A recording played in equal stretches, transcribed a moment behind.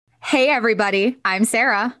Hey everybody, I'm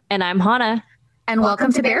Sarah, And I'm Hannah. and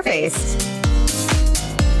welcome to Barefaced.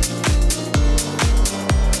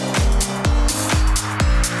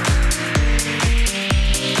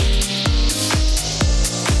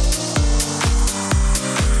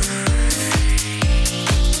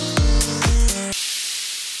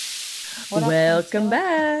 What up, Welcome Consuela?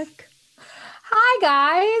 back. Hi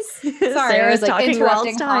guys. Sorry, I was Sarah's like talking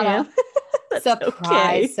interrupting whilst I am. Hannah. That's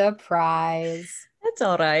Surprise, okay. surprise. That's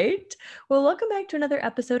all right. Well, welcome back to another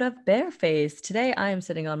episode of Bareface. Today I am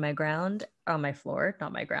sitting on my ground, on my floor,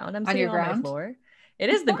 not my ground. I'm On sitting your on my ground? floor. It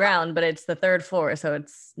is the ground, but it's the third floor, so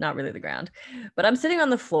it's not really the ground. But I'm sitting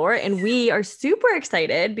on the floor and we are super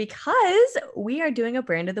excited because we are doing a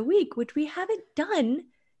brand of the week, which we haven't done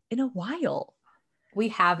in a while. We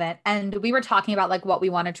haven't. And we were talking about like what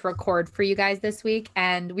we wanted to record for you guys this week.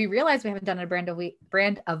 And we realized we haven't done a brand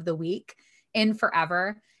of the week in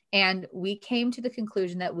forever. And we came to the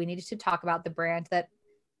conclusion that we needed to talk about the brand that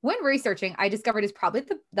when researching, I discovered is probably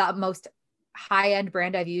the most high-end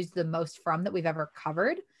brand I've used the most from that we've ever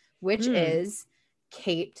covered, which Mm. is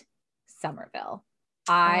Kate Somerville.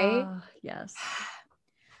 I Yes.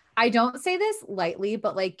 I don't say this lightly,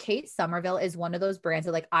 but like Kate Somerville is one of those brands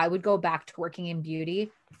that like I would go back to working in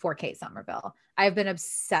beauty for Kate Somerville. I've been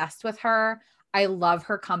obsessed with her. I love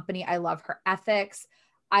her company. I love her ethics.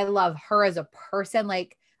 I love her as a person.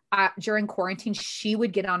 Like during quarantine, she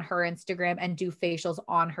would get on her Instagram and do facials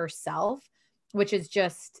on herself, which is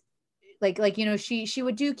just she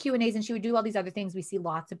would do Q&As and she would do all these other things we see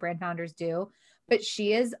lots of brand founders do. But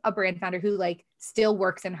she is a brand founder who like still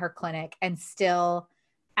works in her clinic and still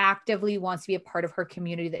actively wants to be a part of her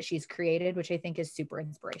community that she's created, which I think is super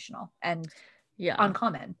inspirational and Yeah.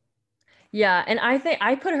 uncommon. Yeah. And I think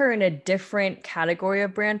I put her in a different category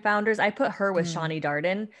of brand founders. I put her with Mm, Shani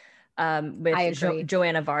Darden, I with agree.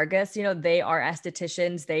 Joanna Vargas. You know, they are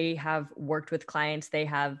estheticians. They have worked with clients. They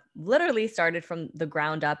have literally started from the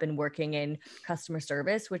ground up and working in customer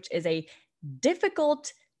service, which is a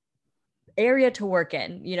difficult area to work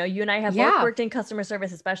in. You know, you and I have both Yeah, worked in customer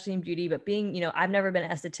service, especially in beauty, but being, you know, I've never been an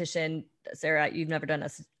esthetician. Sarah, you've never done no.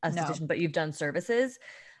 esthetician, but you've done services,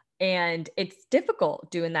 and it's difficult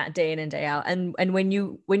doing that day in and day out. And when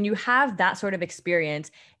you have that sort of experience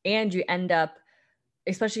and you end up,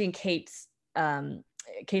 especially in Kate's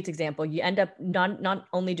example, you end up not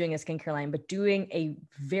only doing a skincare line but doing a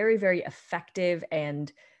very, very effective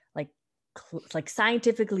and like like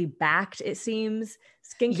scientifically backed, it seems,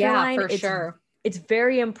 skincare Yeah, line. for sure. It's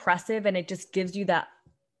very impressive, and it just gives you that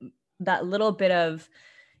little bit of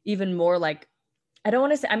even more like, I don't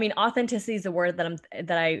want to say, I mean, authenticity is the word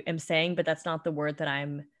that I am saying, but that's not the word that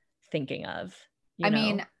I'm thinking of, I you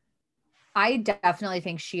mean, know? I definitely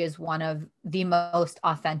think she is one of the most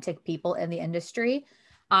authentic people in the industry.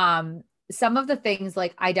 Some of the things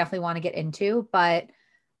like I definitely want to get into, but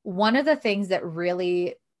one of the things that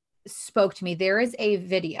really spoke to me, there is a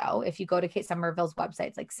video. If you go to Kate Somerville's website,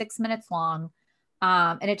 it's like 6 minutes long.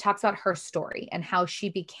 And it talks about her story and how she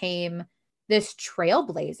became this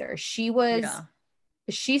trailblazer. Yeah.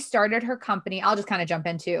 She started her company. I'll just kind of jump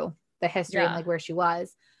into the history and Yeah. like where she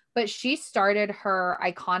was. But she started her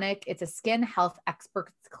iconic, it's a skin health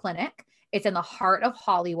experts clinic. It's in the heart of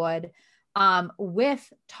Hollywood,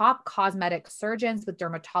 with top cosmetic surgeons, with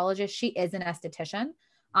dermatologists. She is an esthetician,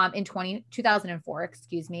 in 2004,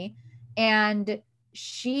 excuse me. And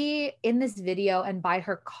she, in this video, and by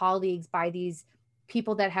her colleagues, by these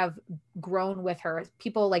people that have grown with her,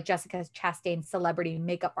 people like Jessica Chastain, celebrity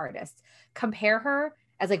makeup artists, compare her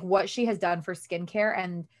as like what she has done for skincare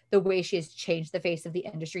and the way she has changed the face of the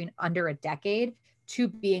industry in under a decade to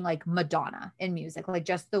being like Madonna in music, like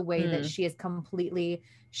just the way that Mm, she is completely,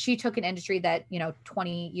 she took an industry that,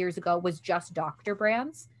 20 years ago was just doctor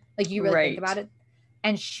brands. Like you really think about right. it.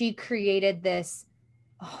 And she created this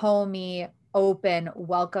homey, open,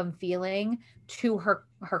 welcome feeling to her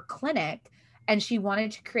clinic. And she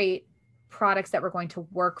wanted to create products that were going to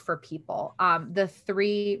work for people. The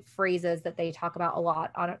three phrases that they talk about a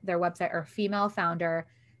lot on their website are female founder,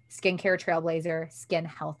 skincare trailblazer, skin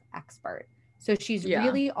health expert. So she's Yeah.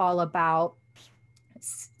 really all about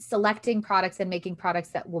selecting products and making products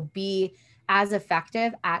that will be as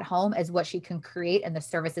effective at home as what she can create and the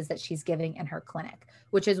services that she's giving in her clinic,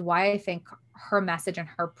 which is why I think her message and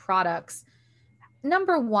her products,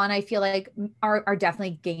 number one, I feel like are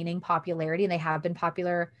definitely gaining popularity, and they have been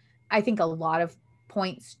popular. I think a lot of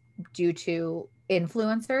points due to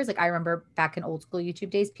influencers. Like I remember back in old school YouTube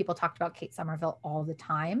days, people talked about Kate Somerville all the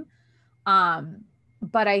time. Um,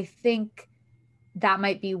 but I think that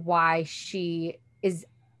might be why she is,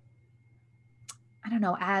 I don't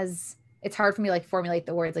know, as it's hard for me to like formulate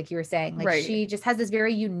the words like you were saying. Like Right. she just has this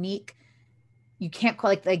very unique, you can't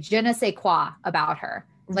call like je ne sais quoi about her.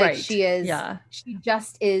 Like Right. she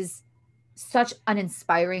just is such an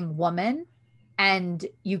inspiring woman. And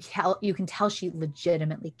you can tell she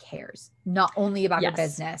legitimately cares, not only about her Yes.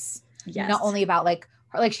 business, Yes. not only about like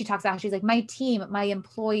her, like she talks about how she's like, my team, my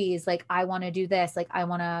employees, like I want to do this, like I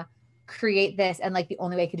want to create this. And like the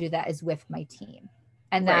only way I could do that is with my team.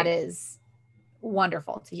 And Right. that is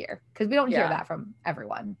wonderful to hear because we don't hear Yeah. that from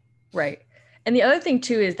everyone. Right. And the other thing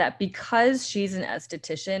too is that because she's an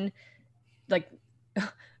esthetician, like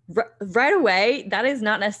right away, that is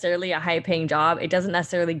not necessarily a high paying job. It doesn't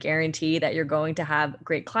necessarily guarantee that you're going to have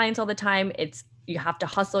great clients all the time. You have to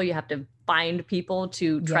hustle, you have to find people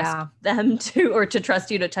to trust them to, or to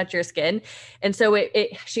trust you to touch your skin. And so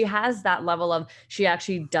she has that level of, she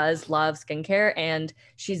actually does love skincare, and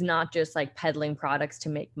she's not just like peddling products to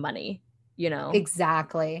make money, you know?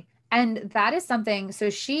 Exactly. And that is something. So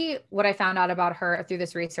what I found out about her through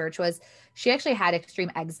this research was she actually had extreme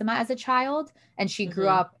eczema as a child, and she grew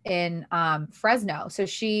up in Fresno. So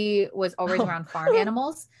she was always around farm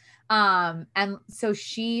animals. And so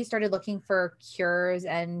she started looking for cures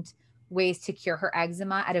and ways to cure her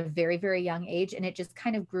eczema at a very, very young age. And it just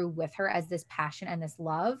kind of grew with her as this passion and this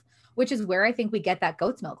love, which is where I think we get that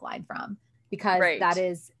goat's milk line from, because that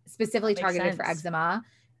is specifically targeted for eczema.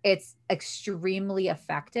 It's extremely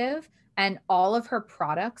effective, and all of her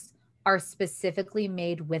products are specifically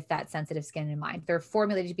made with that sensitive skin in mind. They're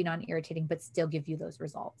formulated to be non-irritating, but still give you those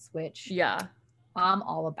results, which I'm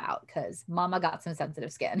all about because mama got some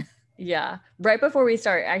sensitive skin. Yeah. Right before we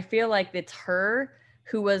start, I feel like it's her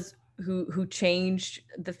who changed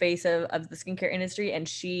the face of the skincare industry. And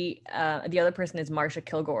the other person is Marsha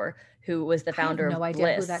Kilgore, who was the founder of Bliss. I have no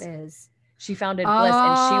idea who that is. She founded Bliss,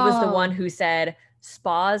 and she was the one who said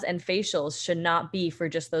spas and facials should not be for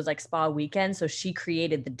just those like spa weekends. So she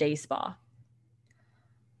created the day spa.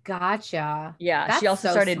 Gotcha. Yeah. She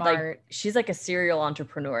also started like, she's like a serial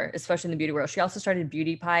entrepreneur, especially in the beauty world. She also started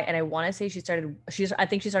Beauty Pie. And I want to say I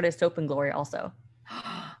think she started Soap and Glory also.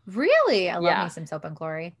 Really? I love me some Soap and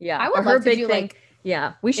Glory. Yeah. I would love to do thing,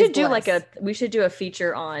 we should do we should do a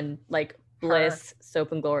feature on like Bliss,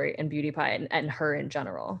 Soap and Glory, and Beauty Pie, and her in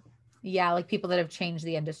general. Yeah. Like people that have changed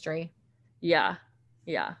the industry. Yeah.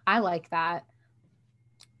 Yeah. I like that.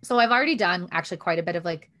 So I've already done actually quite a bit of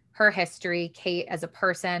like her history, Kate as a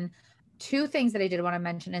person. Two things that I did want to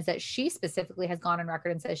mention is that she specifically has gone on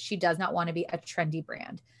record and says she does not want to be a trendy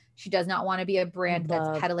brand. She does not want to be a brand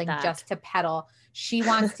that's peddling just to peddle. She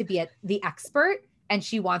wants to be the expert, and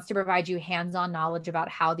she wants to provide you hands-on knowledge about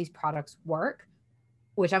how these products work,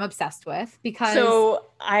 which I'm obsessed with. Because so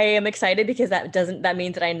I am excited because that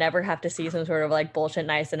means that I never have to see some sort of like bullshit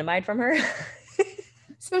niacinamide from her.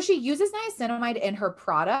 So she uses niacinamide in her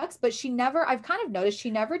products, but I've kind of noticed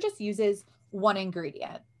she never just uses one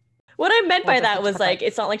ingredient. What I meant by that was like,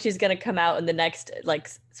 it's not like she's going to come out in the next, like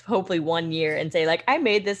hopefully 1 year and say like, I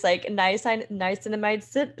made this like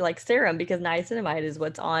niacinamide like serum, because niacinamide is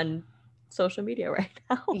what's on social media right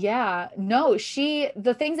now. Yeah, no,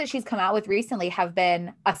 the things that she's come out with recently have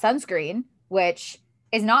been a sunscreen, which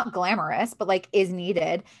is not glamorous, but like is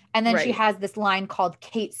needed. And then she has this line called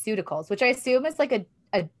Kate Ceuticals, which I assume is like a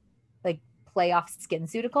like play off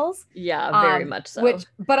SkinCeuticals. Yeah, very much so.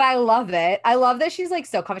 But I love it. I love that she's like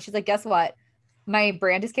so confident. She's like, guess what? My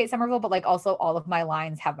brand is Kate Somerville, but like also all of my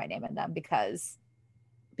lines have my name in them because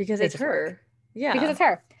it's her. Work. Yeah. Because it's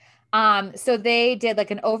her. So they did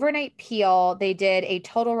like an overnight peel. They did a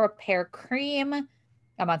total repair cream.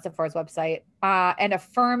 I'm on Sephora's website. And a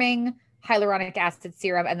firming hyaluronic acid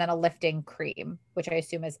serum, and then a lifting cream, which I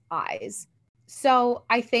assume is eyes. So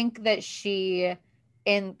I think that she,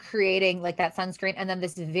 in creating like that sunscreen and then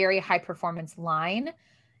this very high performance line,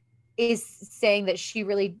 is saying that she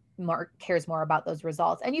really cares more about those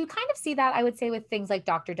results. And you kind of see that, I would say, with things like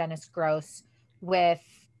Dr. Dennis Gross, with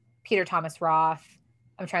Peter Thomas Roth.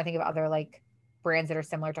 I'm trying to think of other like brands that are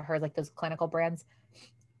similar to her, like those clinical brands.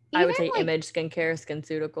 I would say like, Image Skincare,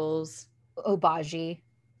 SkinCeuticals, Obagi.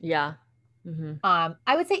 Yeah. Mm-hmm.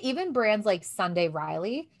 I would say even brands like Sunday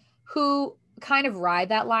Riley, who kind of ride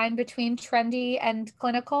that line between trendy and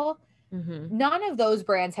clinical. Mm-hmm. None of those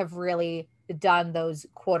brands have really done those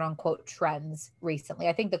quote unquote trends recently.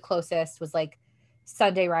 I think the closest was like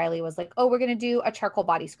Sunday Riley was like, oh, we're going to do a charcoal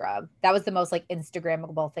body scrub. That was the most like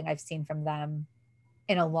Instagrammable thing I've seen from them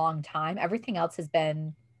in a long time. Everything else has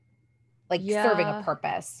been like serving a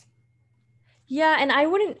purpose. Yeah. And I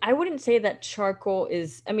wouldn't say that charcoal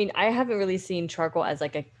is, I mean, I haven't really seen charcoal as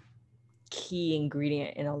like a key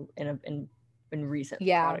ingredient in recent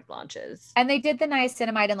product launches. And they did the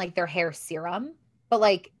niacinamide in like their hair serum, but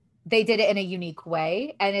like they did it in a unique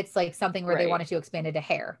way. And it's like something where they Right. wanted to expand it to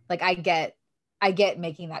hair. Like I get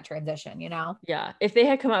making that transition, you know? Yeah. If they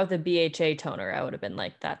had come out with a BHA toner, I would have been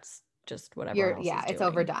like, that's just what everyone else is It's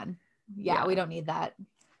doing. overdone. Yeah, we Yeah. don't need that.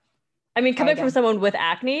 I mean, Try coming from again. someone with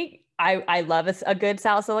acne, I love a good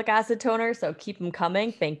salicylic acid toner. So keep them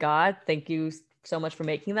coming. Thank God. Thank you so much for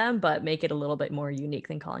making them, but make it a little bit more unique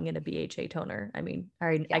than calling it a BHA toner. I mean,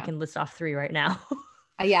 I Yeah. can list off 3 right now.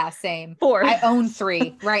 Yeah, same. 4. I own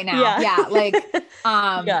 3 right now. Yeah. Yeah, like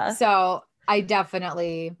Yeah. so I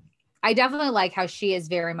definitely like how she is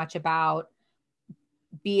very much about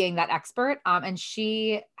being that expert. And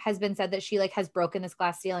she has been said that she like has broken this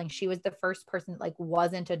glass ceiling. She was the first person that like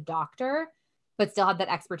wasn't a doctor, but still had that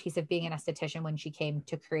expertise of being an esthetician when she came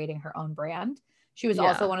to creating her own brand. She was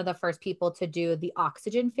also Yeah. one of the first people to do the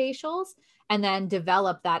oxygen facials and then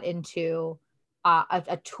develop that into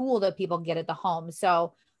a tool that people get at the home.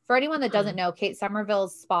 So for anyone that doesn't know, Kate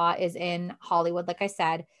Somerville's spa is in Hollywood. Like I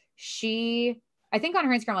said, I think on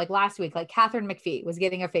her Instagram, like last week, like Catherine McPhee was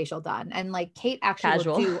getting a facial done. And like Kate actually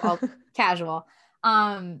will Casual. do a casual.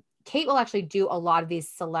 Kate will actually do a lot of these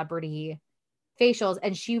celebrity facials.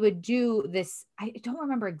 And she would do this. I don't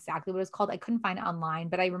remember exactly what it was called. I couldn't find it online,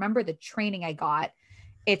 but I remember the training I got.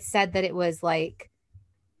 It said that it was like,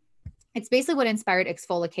 it's basically what inspired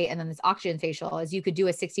Exfoliate and then this oxygen facial is you could do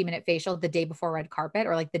a 60-minute facial the day before red carpet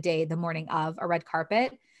or like the morning of a red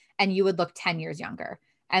carpet, and you would look 10 years younger.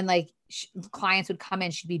 And like clients would come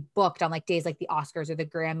in, she'd be booked on like days like the Oscars or the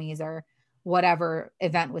Grammys or whatever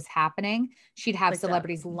event was happening. She'd have Like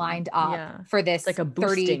celebrities that. lined up Yeah. for It's like this a 30,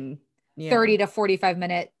 boosting. Yeah. 30 to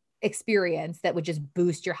 45-minute experience that would just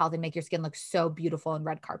boost your health and make your skin look so beautiful and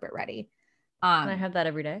red carpet ready. And I have that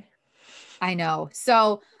every day. I know.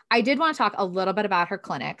 So I did want to talk a little bit about her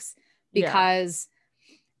clinics Yeah. because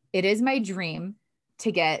it is my dream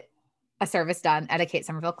to get a service done at a Kate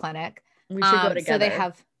Somerville clinic. We should go So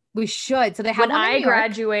together. we should. So they have one in New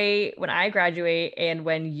York. When I graduate and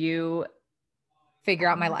when you Figure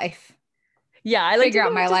out my life. Yeah, I like figure to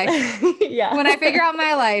out my life. Yeah. When I figure out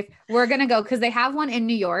my life, we're going to go because they have one in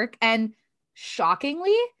New York. And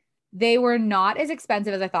shockingly, they were not as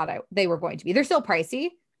expensive as I thought they were going to be. They're still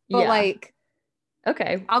pricey, but Yeah. like,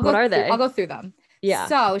 okay. What are they? I'll go through them. Yeah.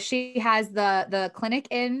 So she has the clinic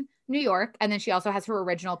in New York, and then she also has her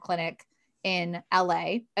original clinic in LA.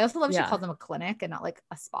 I also love she calls them a clinic and not like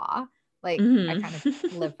a spa. Like I kind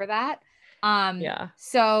of live for that. Yeah.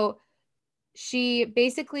 So she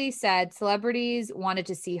basically said celebrities wanted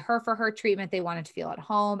to see her for her treatment. They wanted to feel at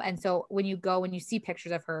home. And so when you see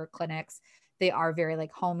pictures of her clinics, they are very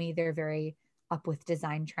like homey. They're very up with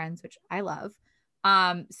design trends, which I love.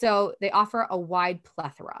 So they offer a wide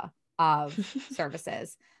plethora of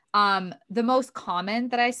services. The most common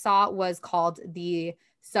that I saw was called the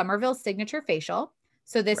Somerville Signature Facial.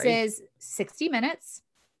 So this is 60 minutes.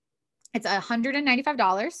 It's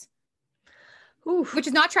 $195. Oof. Which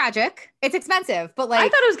is not tragic. It's expensive, but like I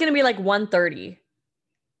thought it was going to be like 130.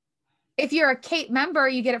 If you're a Kate member,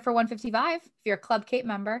 you get it for 155. If you're a Club Kate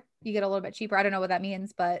member, you get a little bit cheaper. I don't know what that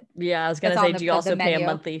means, but yeah, I was going to say, do you also pay a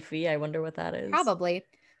monthly fee? I wonder what that is. Probably.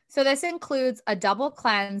 So this includes a double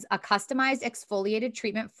cleanse, a customized exfoliated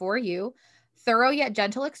treatment for you, thorough yet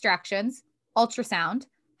gentle extractions, ultrasound,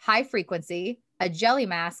 high frequency, a jelly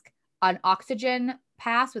mask, an oxygen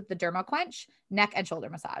pass with the DermaQuench, neck and shoulder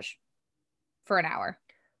massage for an hour.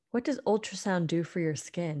 What does ultrasound do for your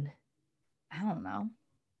skin? I don't know,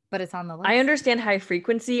 but it's on the list. I understand high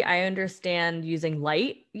frequency. I understand using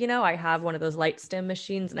light. You know, I have one of those light stim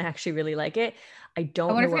machines and I actually really like it. I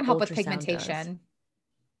wonder if it can help with pigmentation. Does.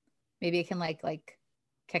 Maybe it can like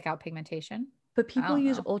kick out pigmentation. But people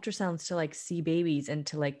use ultrasounds to like see babies and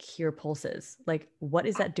to like hear pulses. Like, what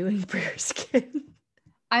is that doing for your skin?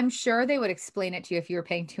 I'm sure they would explain it to you if you were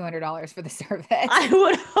paying $200 for the service. I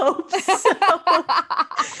would hope so.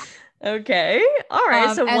 Okay. All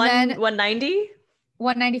right. So 190?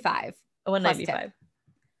 195. 195.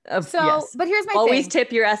 So, yes. But here's my always thing.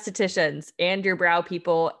 Tip your estheticians and your brow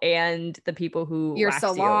people and the people who your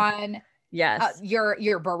salon. You. Yes. Your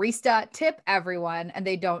barista. Tip everyone, and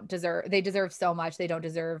they deserve so much. They don't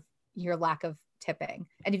deserve your lack of tipping.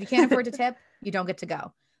 And if you can't afford to tip, you don't get to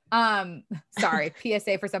go. Sorry,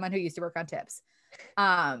 PSA for someone who used to work on tips.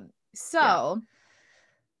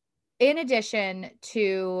 In addition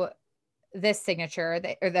to this signature,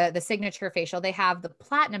 the signature facial, they have the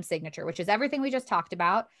platinum signature, which is everything we just talked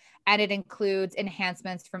about. And it includes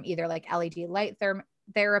enhancements from either like LED light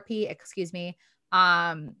therapy,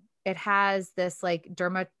 it has this like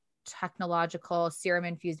dermatechnological serum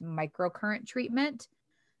infused microcurrent treatment,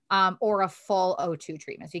 or a full O2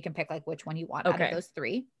 treatment. So you can pick like which one you want out of those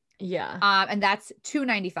 3. Yeah. And that's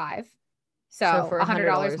 $295. So So for $100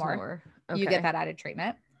 $100 more, more. you get Okay. that added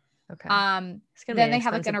treatment. Okay. It's gonna be Then an they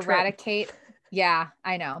have like an expensive trip. eradicate. Yeah,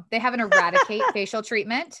 I know. They have an eradicate facial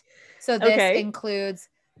treatment. So this Okay. includes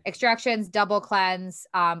extractions, double cleanse,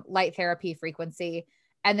 light therapy frequency.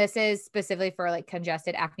 And this is specifically for like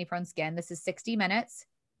congested acne prone skin. This is 60 minutes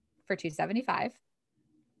for 275.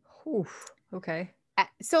 Oof. Okay.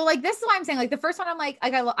 So like this is why I'm saying like the first one I'm like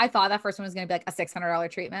I thought that first one was going to be like a $600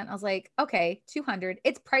 treatment. I was like, okay, 200.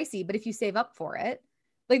 It's pricey, but if you save up for it,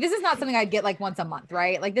 like this is not something I'd get like once a month,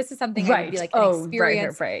 right? Like this is something I would be Right. like an Oh,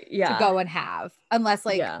 experience right. to Yeah. go and have, unless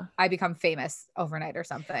like Yeah. I become famous overnight or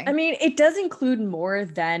something. I mean, it does include more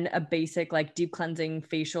than a basic like deep cleansing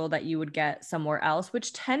facial that you would get somewhere else,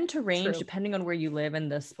 which tend to range, True. depending on where you live in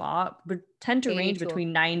the spot, but tend to 80 range to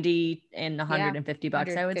between 90 and yeah, 150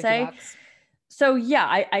 bucks, I would 150 say. bucks. So yeah,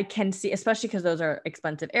 I can see, especially because those are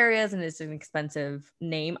expensive areas and it's an expensive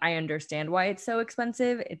name. I understand why it's so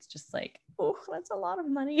expensive. It's just like, oh, that's a lot of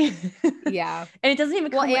money. Yeah. And it doesn't even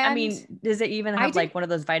Well, come with, I and mean, does it even I have like didn't, one of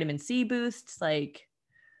those vitamin C boosts? Like,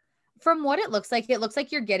 from what it looks like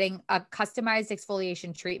you're getting a customized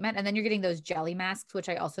exfoliation treatment, and then you're getting those jelly masks, which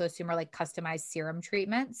I also assume are like customized serum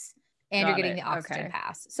treatments, and you're got getting it. the oxygen Okay.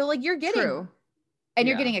 pass. So like you're getting, True. and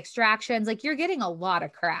you're Yeah. getting extractions, like you're getting a lot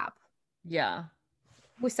of crap. Yeah.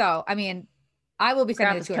 So I mean, I will be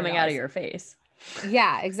sending Crap the is coming out of $200. your face.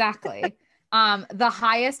 Yeah, exactly. The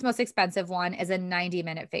highest, most expensive one is a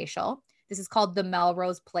 90-minute facial. This is called the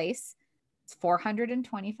Melrose Place. It's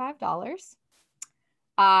 $425.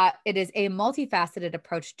 It is a multifaceted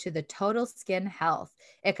approach to the total skin health.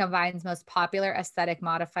 It combines most popular aesthetic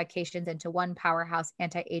modifications into one powerhouse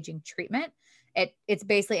anti-aging treatment. It's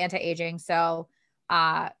basically anti-aging. So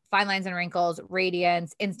fine lines and wrinkles,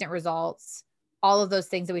 radiance, instant results, all of those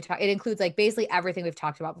things that we talk. It includes like basically everything we've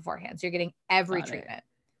talked about beforehand. So you're getting every treatment.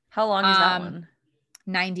 How long is that one?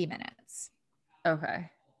 90 minutes. Okay.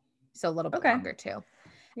 So a little bit Okay. longer too.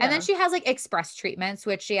 Yeah. And then she has like express treatments,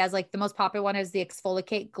 which she has like the most popular one is the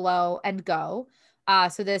Exfoliate Glow and Go.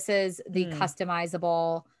 So this is the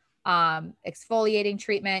customizable exfoliating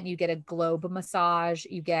treatment. You get a globe massage,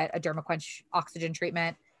 you get a DermaQuench oxygen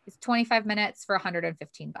treatment. It's 25 minutes for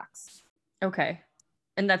 $115. Okay.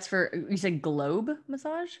 And that's for, you said globe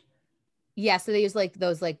massage? Yeah, so they use like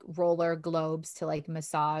those like roller globes to like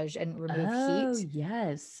massage and remove heat.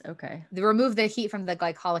 Yes. Okay. They remove the heat from the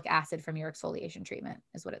glycolic acid from your exfoliation treatment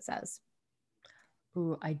is what it says.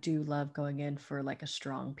 Ooh, I do love going in for like a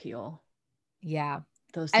strong peel. Yeah.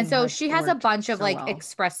 Those And things so have she has a worked bunch of so like well.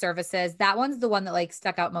 express services. That one's the one that like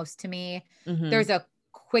stuck out most to me. There's a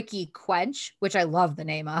Quickie Quench, which I love the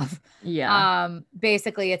name of. Yeah.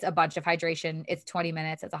 Basically it's a bunch of hydration. It's 20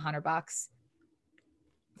 minutes. It's $100.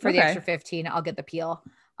 For the extra 15, I'll get the peel.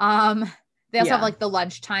 They also have like the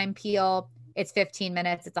lunchtime peel. It's 15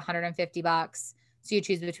 minutes. It's $150. So you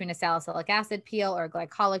choose between a salicylic acid peel or a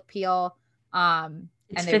glycolic peel. And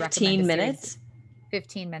it's they 15 recommend minutes.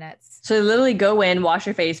 15 minutes. So they literally go in, wash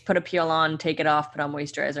your face, put a peel on, take it off, put on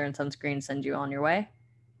moisturizer and sunscreen, send you on your way.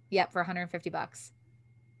 Yep, for $150. Wow.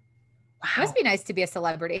 It must be nice to be a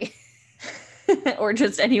celebrity. Or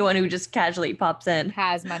just anyone who just casually pops in.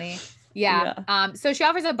 Has money. Yeah. So she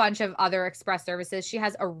offers a bunch of other express services. She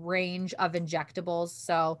has a range of injectables.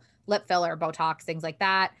 So lip filler, Botox, things like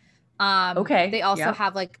that. They also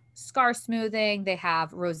have like scar smoothing. They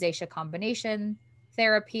have rosacea combination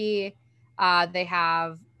therapy. They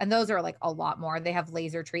have, and those are like a lot more. They have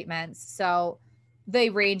laser treatments. So they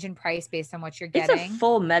range in price based on what you're getting. It's a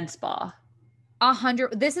full med spa.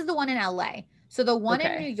 100. This is the one in LA. So the one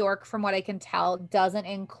in New York, from what I can tell, doesn't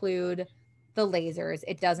include the lasers.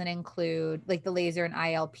 It doesn't include like the laser and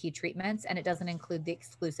ILP treatments, and it doesn't include the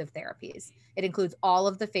exclusive therapies. It includes all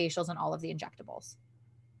of the facials and all of the injectables.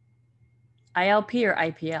 ILP or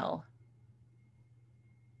IPL?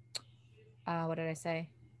 What did I say?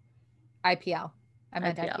 IPL. I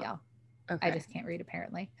meant IPL. Okay. I just can't read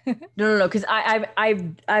apparently. No. Because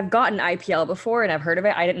I've gotten IPL before and I've heard of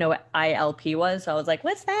it. I didn't know what ILP was, so I was like,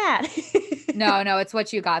 "What's that?" No, it's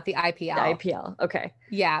what you got. The IPL. The IPL. Okay.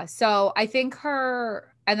 Yeah. So I think and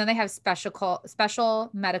then they have special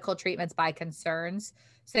medical treatments by concerns.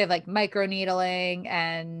 So they have like microneedling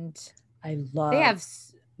and they have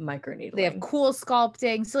microneedling. They have cool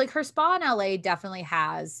sculpting. So like her spa in LA definitely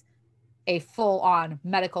has a full-on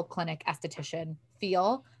medical clinic esthetician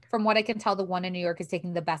feel. From what I can tell, the one in New York is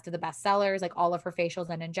taking the best of the best sellers, like all of her facials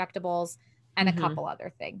and injectables and a couple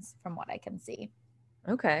other things from what I can see.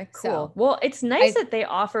 Okay, cool. So, well, it's nice that they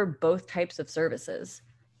offer both types of services.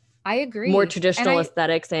 I agree. More traditional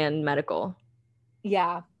aesthetics and medical.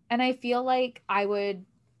 Yeah. And I feel like I would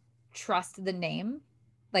trust the name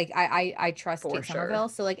Like I trust For Kate sure. Somerville.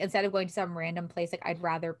 So like instead of going to some random place, like I'd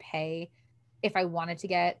rather pay if I wanted to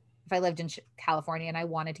get, if I lived in California and I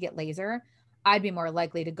wanted to get laser, I'd be more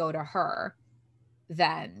likely to go to her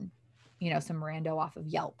than, you know, some rando off of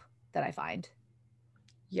Yelp that I find.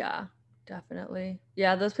 Yeah, definitely.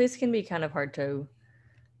 Yeah, those places can be kind of hard to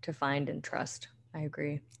find and trust. I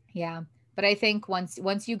agree. Yeah. But I think once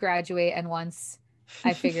you graduate and once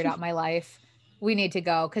I figured out my life, we need to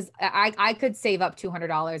go because I could save up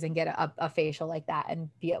 $200 and get a facial like that and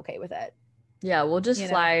be okay with it. Yeah, we'll just You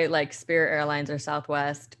know, fly like Spirit Airlines or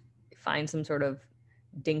Southwest, find some sort of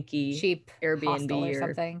dinky cheap hostel or Airbnb or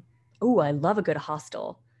something. oh, I love a good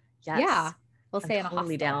hostel. Yeah. Yes. We'll I'm stay in a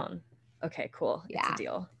totally hostel. down. Okay, cool. It's a Yeah.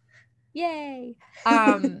 deal. Yay.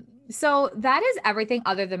 So that is everything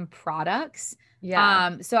other than products.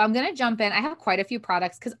 Yeah. So I'm gonna jump in. I have quite a few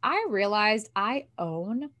products because I realized I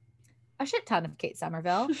own a shit ton of Kate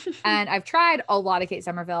Somerville and I've tried a lot of Kate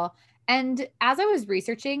Somerville. And as I was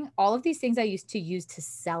researching, all of these things I used to use to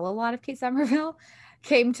sell a lot of Kate Somerville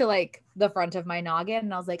came to like the front of my noggin.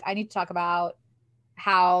 And I was like, I need to talk about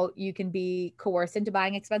how you can be coerced into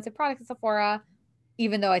buying expensive products at Sephora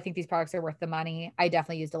even though I think these products are worth the money, I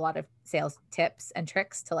definitely used a lot of sales tips and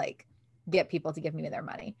tricks to like get people to give me their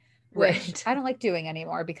money, which Right. I don't like doing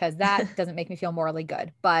anymore because that doesn't make me feel morally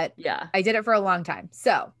good. But Yeah. I did it for a long time.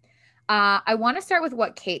 So I want to start with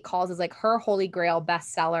what Kate calls as like her holy grail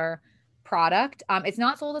bestseller product. It's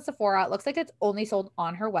not sold at Sephora. It looks like it's only sold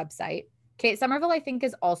on her website. Kate Somerville, I think,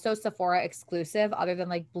 is also Sephora exclusive, other than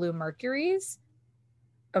like Blue Mercury's.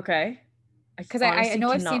 Okay. Because I honestly know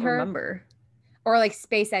I've seen cannot her, remember. or like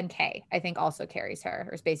Space NK, I think also carries her,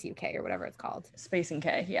 or Space UK or whatever it's called. Space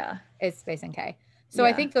NK, yeah. It's Space NK. So I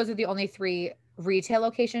Yeah. think those are the only 3 retail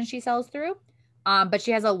locations she sells through. But she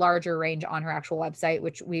has a larger range on her actual website,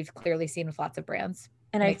 which we've clearly seen with lots of brands.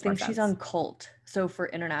 And I Makes more think she's sense. on Cult. So for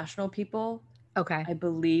international people, Okay. I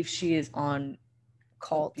believe she is on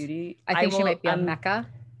Cult Cult. Beauty. I think she might be on I'm Mecca.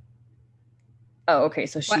 Oh, okay.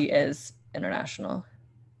 So What? she is international.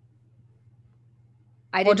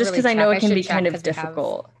 I Well, didn't just really because I check. know I it can should be check kind of because we have.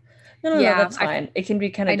 difficult. No, Yeah, that's fine. It can be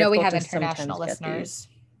kind I of know we difficult have to sometimes international get listeners.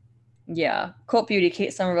 these. Yeah. Cult Beauty,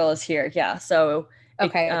 Kate Somerville is here. Yeah. So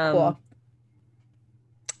Okay, cool.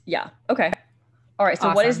 Yeah. Okay. All right.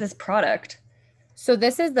 So what is Awesome. this product? So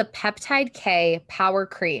this is the Peptide K Power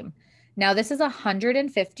Cream. Now this is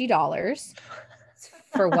 $150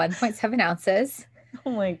 for 1.7 ounces.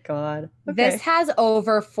 Oh my God. This Okay. has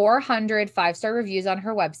over 400 5-star reviews on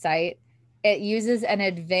her website. It uses an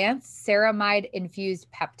advanced ceramide infused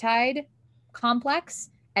peptide complex.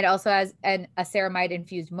 It also has a ceramide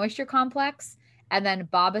infused moisture complex and then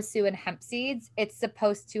babassu and hemp seeds. It's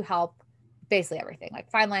supposed to help basically everything like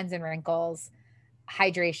fine lines and wrinkles,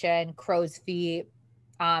 hydration, crow's feet.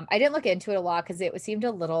 I didn't look into it a lot because it seemed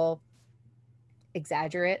a little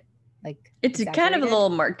exaggerate, like It's kind of a exaggerated. little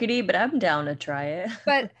markety, but I'm down to try it.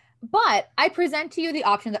 But I present to you the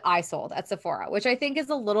option that I sold at Sephora, which I think is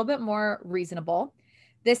a little bit more reasonable.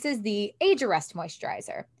 This is the Age Arrest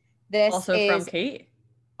Moisturizer. This Also is from Kate.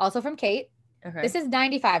 also from Kate. Okay. This is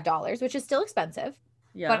 $95, which is still expensive,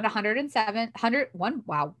 Yeah. but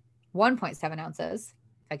 1.7 ounces, if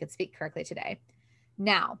I could speak correctly today.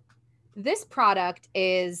 Now, this product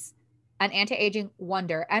is an anti-aging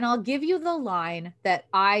wonder, and I'll give you the line that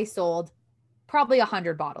I sold probably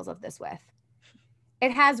 100 bottles of this with.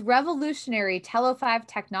 It has revolutionary Telo5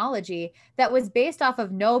 technology that was based off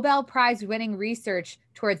of Nobel Prize winning research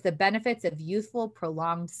towards the benefits of youthful,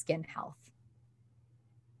 prolonged skin health.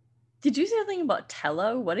 Did you say something about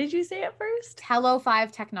Tello? What did you say at first?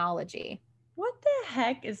 Telo5 technology. What the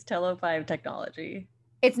heck is Telo5 technology?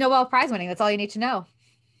 It's Nobel Prize winning. That's all you need to know.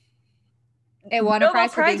 It won a Nobel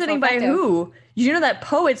prize for being Prize winning so by who? You know that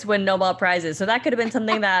poets win Nobel Prizes, so that could have been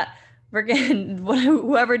something that freaking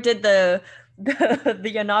whoever did the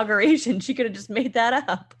inauguration, she could have just made that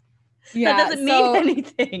up. Yeah, that doesn't mean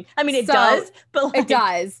anything. I mean, it does, but like, it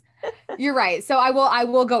does. You're right. So I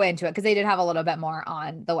will go into it because they did have a little bit more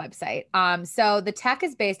on the website. So the tech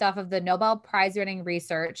is based off of the Nobel Prize winning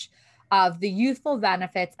research of the youthful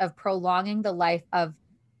benefits of prolonging the life of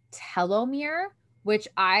telomere, which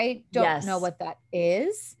I don't know what that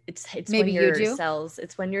is. It's maybe when you do. cells.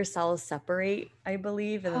 It's when your cells separate, I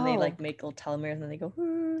believe, and then they like make little telomeres, and then they go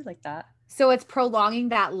like that. So it's prolonging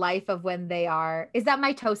that life of when they are. Is that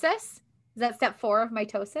mitosis? Is that step 4 of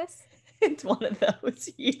mitosis? It's one of those.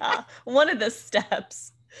 Yeah, one of the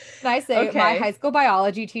steps. And I say, my high school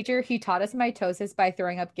biology teacher, he taught us mitosis by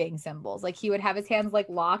throwing up gang symbols. Like he would have his hands like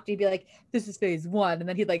locked. He'd be like, this is phase 1. And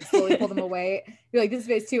then he'd like slowly pull them away. Be like, this is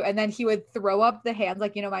phase 2. And then he would throw up the hands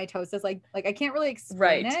like, you know, mitosis. Like I can't really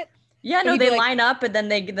explain it. Yeah, And no, he'd be they like, line up and then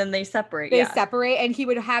they separate. they Yeah. separate, and he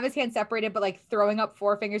would have his hands separated, but like throwing up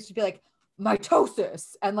forefingers to be like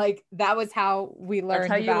mitosis. And like that was how we That's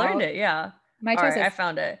how learned you learned about it. Yeah. All right, I mitosis.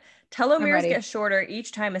 found it. I'm Telomeres ready. get shorter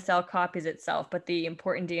each time a cell copies itself, but the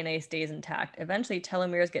important DNA stays intact. Eventually,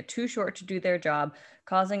 telomeres get too short to do their job,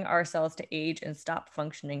 causing our cells to age and stop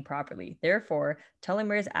functioning properly. Therefore,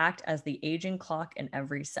 telomeres act as the aging clock in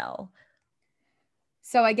every cell.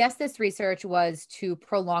 So I guess this research was to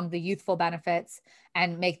prolong the youthful benefits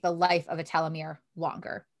and make the life of a telomere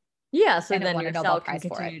longer. Yeah, so And it then won a your Nobel cell can Prize for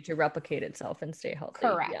it. continue to replicate itself and stay healthy.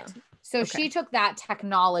 Yeah. Correct. So Okay. she took that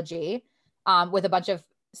technology with a bunch of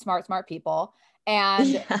smart people and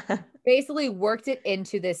Yeah. basically worked it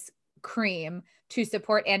into this cream to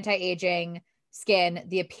support anti-aging skin,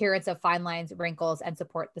 the appearance of fine lines, wrinkles, and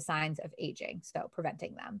support the signs of aging. So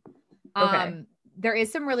preventing them. Okay. There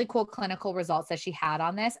is some really cool clinical results that she had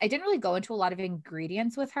on this. I didn't really go into a lot of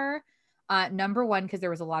ingredients with her. Number one, because there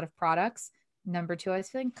was a lot of products. Number two, I was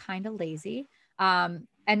feeling kind of lazy.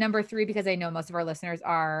 And number three, because I know most of our listeners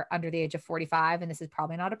are under the age of 45, and this is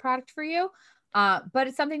probably not a product for you. But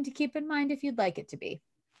it's something to keep in mind if you'd like it to be.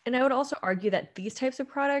 And I would also argue that these types of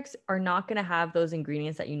products are not going to have those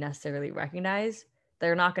ingredients that you necessarily recognize.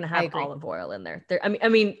 They're not going to I have agree. olive oil in there. I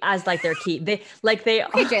mean, as like their key, they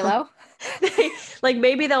Okay, J-Lo. they like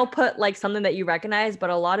maybe they'll put like something that you recognize, but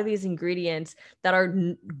a lot of these ingredients that are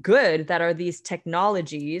good, that are these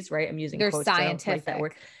technologies, right? I'm using They're quotes because I don't like that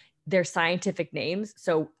word. scientific. They're scientific names.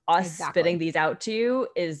 So us spitting Exactly. these out to you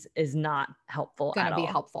is not helpful Going at to be all.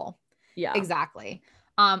 helpful. Yeah. Exactly.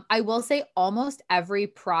 I will say almost every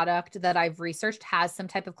product that I've researched has some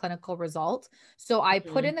type of clinical result. So I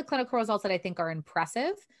put Mhm. in the clinical results that I think are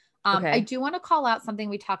impressive. I Okay. do want to call out something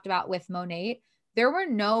we talked about with Monat. There were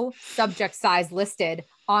no subject size listed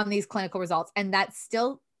on these clinical results, and that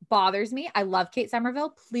still bothers me. I love Kate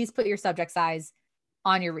Somerville. Please put your subject size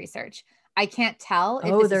on your research. I can't tell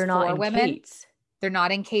if Oh, this is they're not for in women. Kate's. They're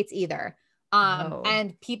not in Kate's either. Oh,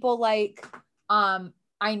 And people like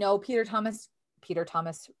I know Peter Thomas.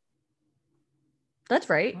 that's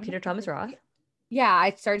right. What am I Peter Thomas thinking? Roth. Yeah,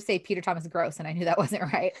 I started to say Peter Thomas Gross, and I knew that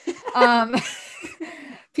wasn't right. Um,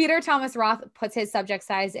 Peter Thomas Roth puts his subject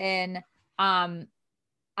size in.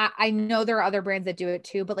 I know there are other brands that do it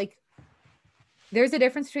too, but like there's a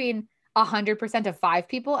difference between 100% of 5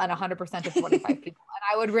 people and 100% of 25 people. And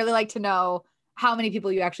I would really like to know how many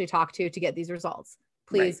people you actually talk to get these results.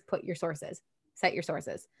 Right. Please put your sources, set your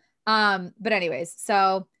sources. But anyways,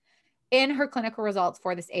 so in her clinical results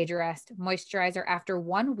for this age arrest moisturizer, after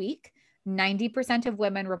 1 week, 90% of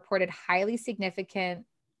women reported highly significant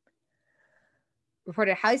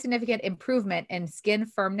improvement in skin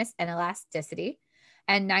firmness and elasticity.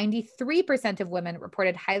 And 93% of women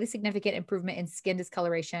reported highly significant improvement in skin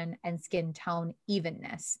discoloration and skin tone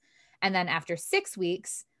evenness. And then after 6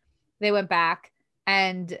 weeks, they went back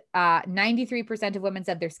and 93% of women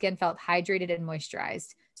said their skin felt hydrated and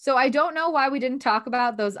moisturized. So I don't know why we didn't talk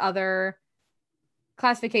about those other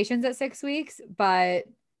classifications at 6 weeks, but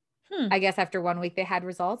I guess after 1 week they had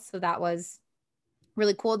results. So that was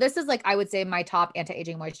really cool. This is like, I would say, my top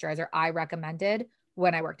anti-aging moisturizer I recommended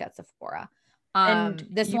when I worked at Sephora. And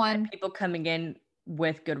This you had one people coming in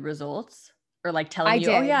with good results or like telling I you,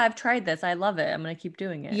 "Oh yeah, did. I've tried this. I love it. I'm going to keep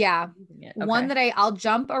doing it." Yeah. Using it. One Okay. that I'll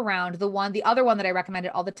jump around. The other one that I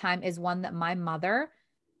recommended all the time is one that my mother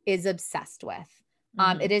is obsessed with. It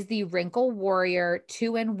Mhm. is the Wrinkle Warrior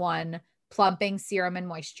 2-in-1 plumping serum and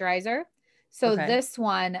moisturizer. So Okay. this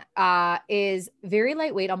one is very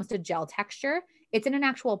lightweight, almost a gel texture. It's in an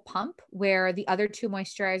actual pump, where the other two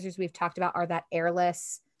moisturizers we've talked about are that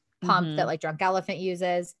airless pump that Mhm. like Drunk Elephant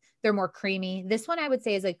uses. They're more creamy. This one I would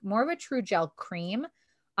say is like more of a true gel cream.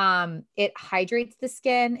 It hydrates the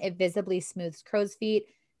skin, it visibly smooths crow's feet.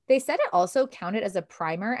 They said it also counted as a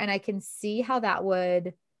primer, and I can see how that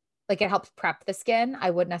would, like, it helps prep the skin.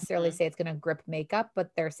 I wouldn't necessarily Mhm. say it's going to grip makeup,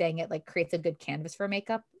 but they're saying it like creates a good canvas for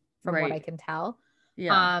makeup from what I Right. can tell.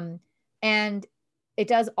 Yeah. Um, and it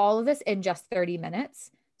does all of this in just 30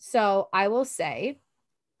 minutes. So I will say,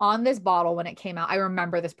 on this bottle when it came out, I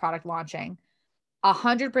remember this product launching.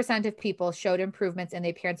 100% of people showed improvements in the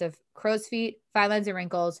appearance of crow's feet, fine lines and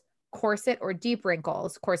wrinkles, corset or deep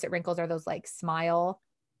wrinkles. Corset wrinkles are those like smile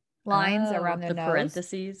lines Oh, around the the nose.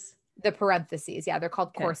 parentheses. The parentheses, yeah, they're called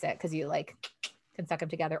Okay. corset because you like can suck them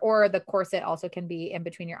together. Or the corset also can be in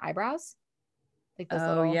between your eyebrows, like those Oh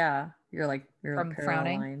little yeah. You're like from parallel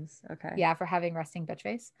frowning. lines. Okay. Yeah, for having resting bitch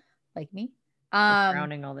face, like me. For Um,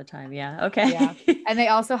 frowning all the time. Yeah. yeah. Okay. And they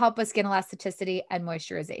also help with skin elasticity and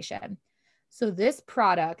moisturization. So this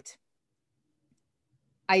product,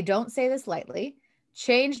 I don't say this lightly,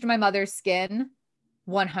 changed my mother's skin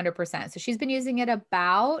 100%. So she's been using it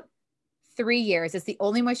about 3 years. It's the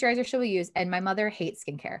only moisturizer she will use. And my mother hates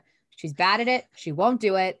skincare. She's bad at it. She won't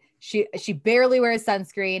do it. She barely wears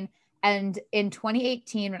sunscreen. And in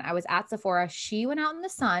 2018, when I was at Sephora, she went out in the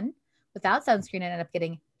sun without sunscreen and ended up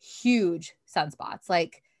getting huge sunspots.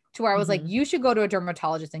 Like to where I was like, you should go to a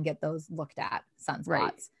dermatologist and get those looked at, sunspots.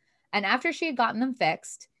 Right. And after she had gotten them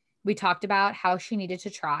fixed, we talked about how she needed to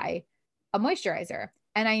try a moisturizer.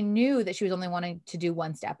 And I knew that she was only wanting to do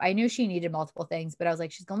one step. I knew she needed multiple things, but I was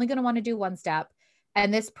like, she's only going to want to do one step.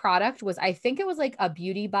 And this product was, I think it was like a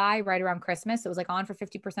beauty buy right around Christmas. It was like on for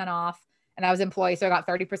 50% off. And I was employee, so I got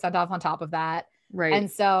 30% off on top of that. Right. And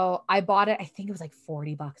so I bought it. I think it was like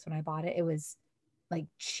 $40 when I bought it. It was like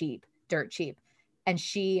cheap, dirt cheap. And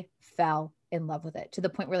she fell in love with it to the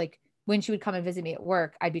point where like when she would come and visit me at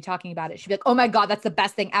work, I'd be talking about it. She'd be like, oh my God, that's the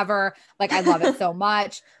best thing ever. Like, I love it so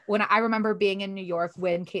much. When I remember being in New York,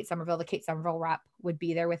 when Kate Somerville, the Kate Somerville rep, would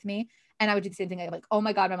be there with me. And I would do the same thing. Like, oh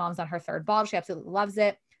my God, my mom's on her third bottle. She absolutely loves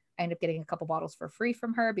it. I ended up getting a couple bottles for free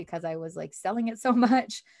from her because I was like selling it so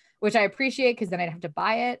much, which I appreciate because then I'd have to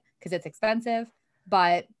buy it because it's expensive.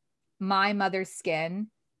 But my mother's skin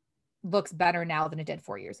looks better now than it did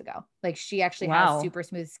 4 years ago. Like she actually has super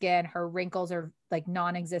smooth skin. Her wrinkles are like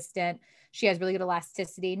non-existent. She has really good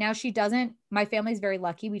elasticity. Now she doesn't, my family's very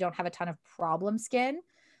lucky. We don't have a ton of problem skin.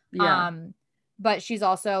 Yeah. But she's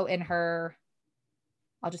also in her,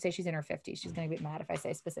 I'll just say she's in her 50s. She's going to get mad if I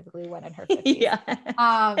say specifically when in her 50s.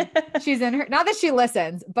 Yeah. She's in her, not that she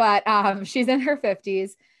listens, but she's in her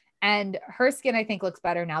 50s and her skin, I think, looks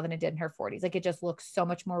better now than it did in her 40s. Like it just looks so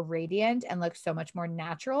much more radiant and looks so much more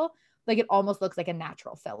natural. Like it almost looks like a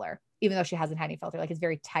natural filler, even though she hasn't had any filter. Like it's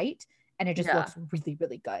very tight and it just looks really,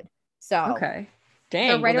 really good. So, okay. Dang.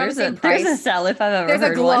 So right well, around the same price. There's a sell if I've ever there's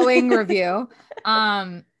heard a glowing one. review.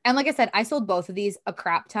 And like I said, I sold both of these a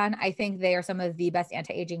crap ton. I think they are some of the best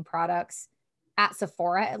anti-aging products at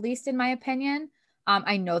Sephora, at least in my opinion.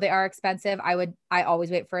 I know they are expensive. I always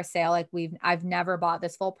wait for a sale. Like I've never bought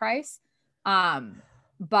this full price.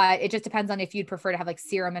 But it just depends on if you'd prefer to have like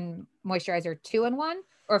serum and moisturizer 2-in-1,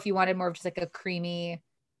 or if you wanted more of just like a creamy,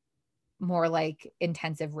 more like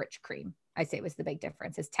intensive, rich cream. I'd say it was the big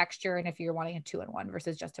difference is texture. And if you're wanting a 2-in-1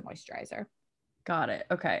 versus just a moisturizer. Got it.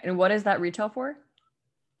 Okay. And what is that retail for?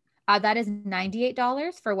 That is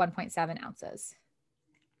 $98 for 1.7 ounces.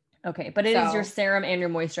 Okay. But it is your serum and your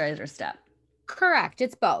moisturizer step. Correct.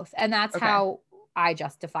 It's both. And that's how I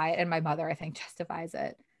justify it. And my mother, I think, justifies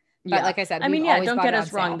it. But like I said, I mean, don't get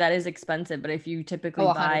us wrong. That is expensive. But if you typically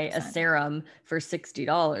buy a serum for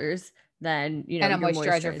 $60, then, you know, and a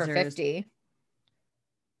moisturizer for $50.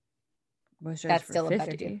 That's still a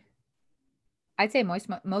better deal. I'd say most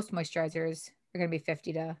moisturizers are going to be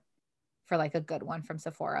 $50 for like a good one from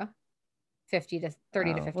Sephora. $30 to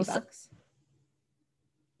 $50.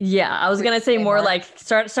 Yeah, I was going to say more like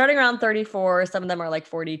starting around 34. Some of them are like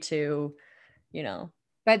 42, you know.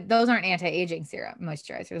 But those aren't anti-aging serum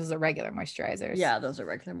moisturizers. Those are regular moisturizers. Yeah, those are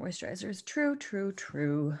regular moisturizers.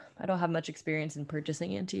 True. I don't have much experience in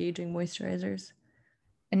purchasing anti-aging moisturizers.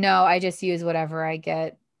 No, I just use whatever I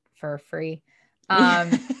get for free.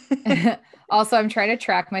 Also, I'm trying to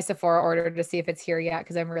track my Sephora order to see if it's here yet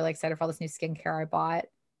because I'm really excited for all this new skincare I bought.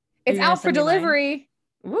 It's out for delivery.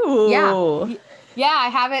 Ooh. Yeah, I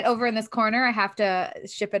have it over in this corner. I have to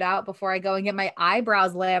ship it out before I go and get my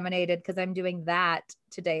eyebrows laminated because I'm doing that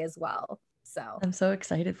today as well. So I'm so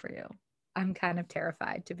excited for you. I'm kind of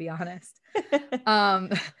terrified, to be honest.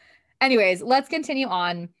 Anyways, let's continue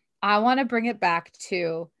on. I want to bring it back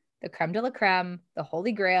to the creme de la creme, the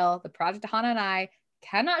holy grail, the project Hannah and I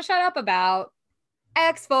cannot shut up about,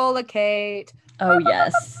 Exfoliate. Oh,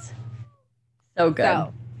 yes. So good.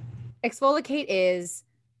 So, Exfoliate is,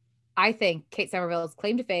 I think, Kate Somerville's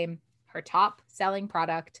claim to fame, her top selling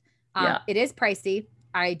product. It is pricey.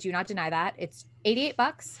 I do not deny that. It's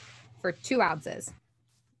 $88 for 2 ounces.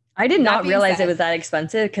 I did not realize it was that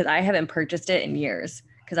expensive because I haven't purchased it in years.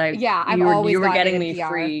 Because you were getting me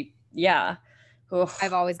free. Yeah. Oof.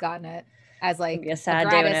 I've always gotten it as like a sad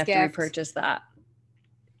day when I have to repurchase that.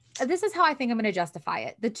 This is how I think I'm going to justify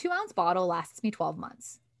it. The 2-ounce bottle lasts me 12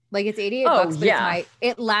 months. Like it's $88, but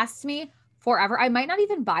it lasts me forever. I might not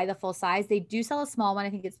even buy the full size. They do sell a small one. I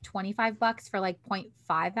think it's $25 for like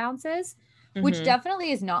 0.5 ounces, which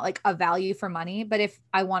definitely is not like a value for money. But if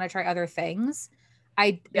I want to try other things,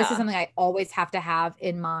 this is something I always have to have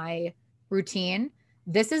in my routine.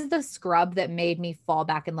 This is the scrub that made me fall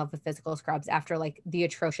back in love with physical scrubs after like the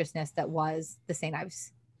atrociousness that was the St.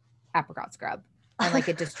 Ives apricot scrub and like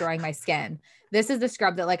it destroying my skin. This is the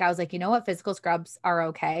scrub that like, I was like, you know what? Physical scrubs are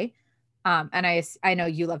okay. And I know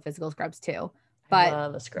you love physical scrubs too, but I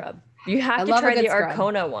love a scrub. You have I to love a try the good scrub.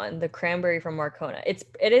 Arcona one, the cranberry from Arcona. It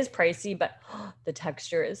is pricey, but the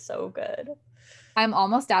texture is so good. I'm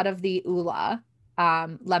almost out of the Ula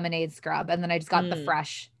lemonade scrub, and then I just got the Mm.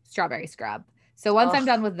 fresh strawberry scrub. So once I'm Oh,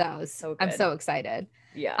 done with those, so I'm good. so excited.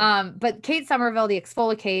 Yeah. But Kate Somerville, the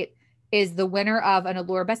Exfoliate, is the winner of an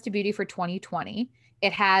Allure Best of Beauty for 2020.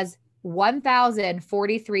 It has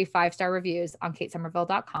 1,043 five-star reviews on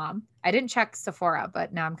katesomerville.com. I didn't check Sephora,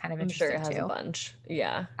 but now I'm kind of I'm sure it interested has a too. bunch.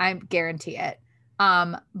 Yeah. I guarantee it.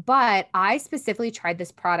 But I specifically tried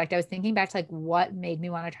this product. I was thinking back to like what made me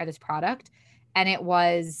want to try this product, and it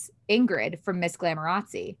was Ingrid from Miss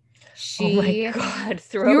Glamorazzi. Oh my She, God,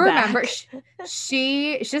 you remember, throwback.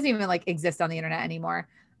 she doesn't even like exist on the internet anymore.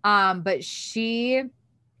 But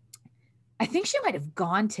I think she might have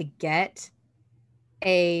gone to get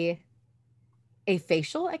a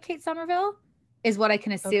facial at Kate Somerville, is what I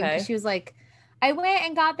can assume, because Okay. she was like, I went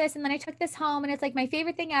and got this and then I took this home and it's like my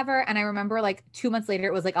favorite thing ever. And I remember like 2 months later,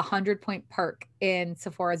 it was like 100-point perk in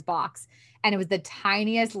Sephora's box. And it was the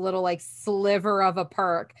tiniest little like sliver of a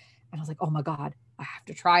perk. And I was like, oh my God, I have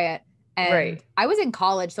to try it. And Right. I was in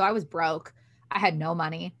college, so I was broke. I had no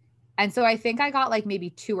money. And so I think I got like maybe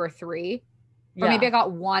two or three, or maybe I Yeah.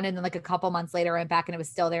 got one. And then like a couple months later, I went back and it was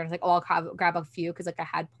still there. And I was like, oh, I'll grab a few because like I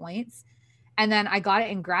had points. And then I got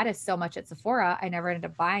it in gratis so much at Sephora, I never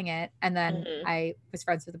ended up buying it. And then Hmm. I was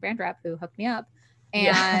friends with the brand rep who hooked me up.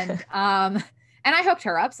 Yeah. And I hooked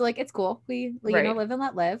her up. So like it's cool. We Right. live and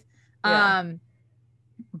let live. Yeah. Um,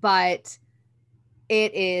 but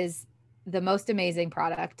it is the most amazing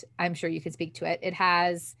product. I'm sure you can speak to it. It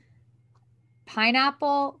has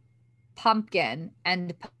pineapple, pumpkin,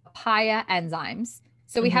 and papaya enzymes.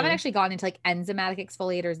 So we haven't Hmm. actually gone into like enzymatic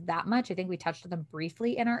exfoliators that much. I think we touched on them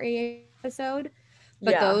briefly in our AA episode,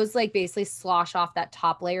 but Yeah. those like basically slosh off that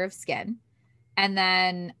top layer of skin. And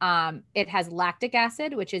then it has lactic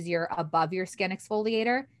acid, which is your above your skin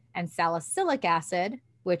exfoliator, and salicylic acid,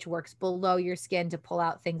 which works below your skin to pull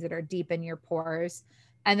out things that are deep in your pores.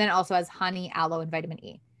 And then it also has honey, aloe, and vitamin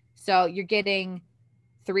E. So you're getting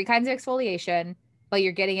three kinds of exfoliation, but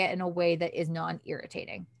you're getting it in a way that is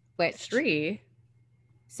non-irritating, which, Three.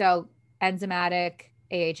 so enzymatic,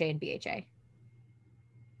 AHA, and BHA.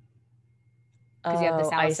 Because you have the Oh,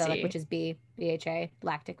 I salicylic, which see. is BHA,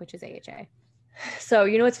 lactic, which is AHA. So,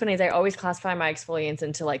 you know what's funny is I always classify my exfoliants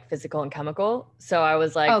into like physical and chemical. So I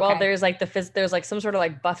was like, well, Okay. there's like there's like some sort of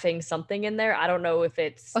like buffing something in there. I don't know if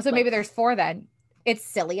it's Oh, so like maybe there's four then. It's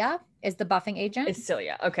cilia is the buffing agent. it's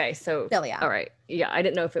cilia. Okay, so all Cilia. right. Yeah, I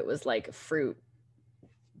didn't know if it was like fruit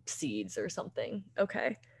seeds or something.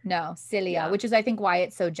 Okay. No, cilia, Yeah. which is I think why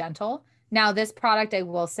it's so gentle. Now, this product, I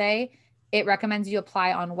will say, it recommends you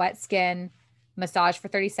apply on wet skin, massage for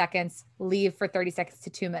 30 seconds, leave for 30 seconds to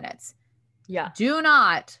 2 minutes. Yeah. Do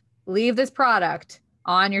not leave this product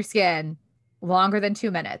on your skin longer than 2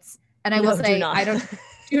 minutes. And I will No, do say, not.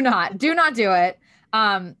 do not do it.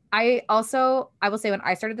 I will say when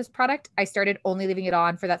I started this product, I started only leaving it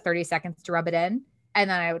on for that 30 seconds to rub it in, and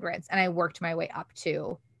then I would rinse, and I worked my way up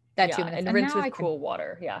to that two Yeah, minutes. and And rinse now with I could, cool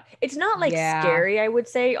water. Yeah. It's not like yeah, scary, I would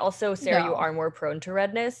say. Also, Sarah, you no, are more prone to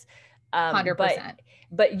redness. But 100%.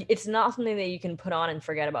 it's not something that you can put on and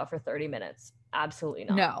forget about for 30 minutes. Absolutely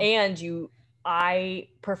not. No. And I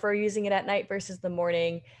prefer using it at night versus the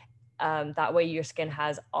morning. That way your skin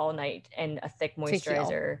has all night and a thick To heal.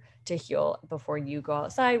 moisturizer to heal before you go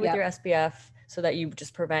outside with your Yep. SPF so that you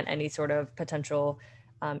just prevent any sort of potential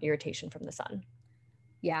irritation from the sun.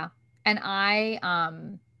 Yeah. And I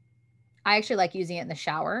actually like using it in the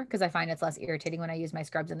shower because I find it's less irritating when I use my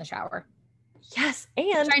scrubs in the shower. Yes, Which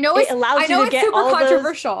and it I allows you know to it's get super all those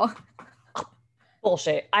controversial.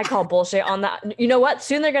 bullshit. I call bullshit on that. You know what?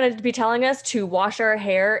 Soon they're going to be telling us to wash our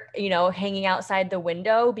hair, hanging outside the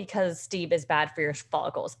window because Steve is bad for your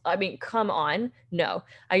follicles. I mean, come on. No,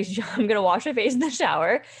 I'm going to wash my face in the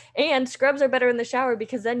shower, and scrubs are better in the shower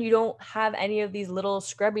because then you don't have any of these little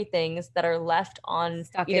scrubby things that are left on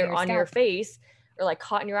Stuck in either your on your scalp. face or like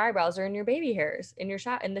caught in your eyebrows or in your baby hairs in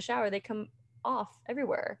in the shower. They come off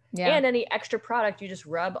everywhere. Yeah. And any extra product you just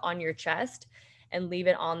rub on your chest and leave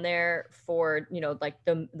it on there for like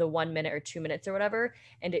the 1 minute or 2 minutes or whatever,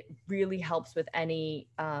 and it really helps with any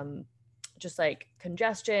just like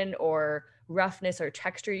congestion or roughness or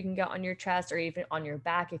texture you can get on your chest or even on your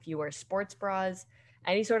back if you wear sports bras,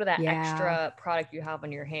 any sort of that Yeah. extra product you have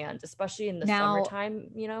on your hands, especially in the Now,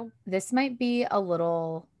 summertime. this might be a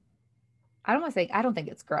little, I don't want to say, I don't think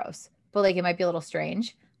it's gross, but like it might be a little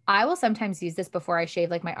strange. I will sometimes use this before I shave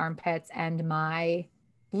like my armpits and my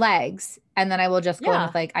legs. And then I will just go in Yeah.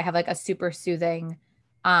 with like, I have like a super soothing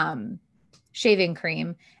um shaving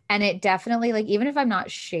cream. And it definitely, like, even if I'm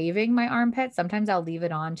not shaving my armpits, sometimes I'll leave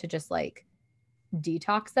it on to just like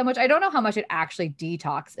detox them, which I don't know how much it actually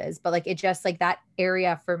detoxes, but like it just like that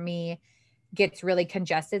area for me gets really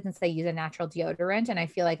congested since they use a natural deodorant. And I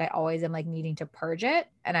feel like I always am like needing to purge it.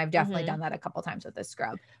 And I've definitely done that a couple times with this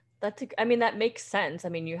scrub. I mean, that makes sense. I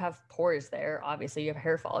mean, you have pores there. Obviously, you have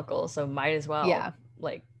hair follicles, so might as well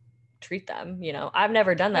like treat them. You know, I've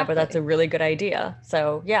never done that, but that's a really good idea.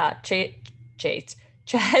 So yeah,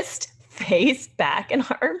 chest, face, back, and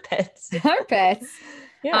armpits. Armpits.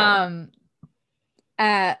 Yeah.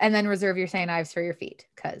 And then reserve your St. Ives for your feet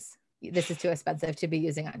because this is too expensive to be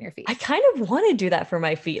using on your feet. I kind of want to do that for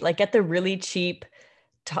my feet, like get the really cheap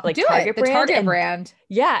like do Target the brand. Target brand.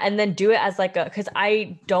 Yeah. And then do it as like because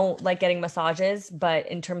I don't like getting massages, but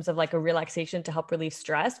in terms of like a relaxation to help relieve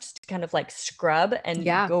stress, just to kind of like scrub and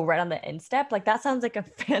go right on the instep. Like that sounds like a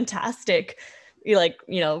fantastic, like,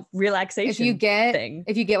 you know, relaxation if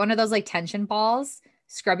you get one of those like tension balls,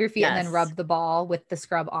 scrub your feet and then rub the ball with the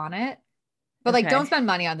scrub on it. But like, don't spend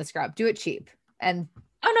money on the scrub. Do it cheap. And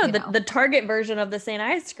the Target version of the St.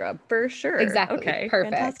 Ives scrub for sure. Exactly. Okay.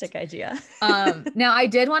 Perfect. Fantastic idea. Now I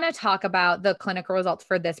did want to talk about the clinical results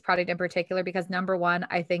for this product in particular, because number one,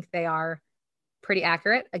 I think they are pretty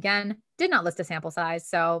accurate. Again, did not list a sample size,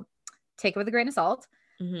 so take it with a grain of salt.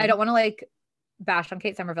 I don't want to like bash on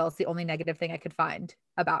Kate Somerville. It's the only negative thing I could find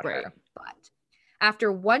about her. But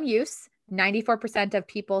after one use, 94% of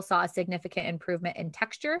people saw a significant improvement in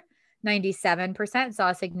texture. 97% saw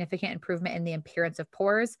a significant improvement in the appearance of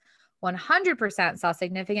pores. 100% saw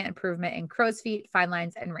significant improvement in crow's feet, fine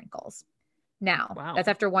lines, and wrinkles. Now, that's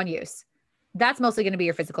after one use. That's mostly going to be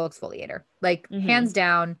your physical exfoliator. Like hands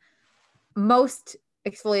down, most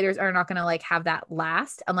exfoliators are not going to like have that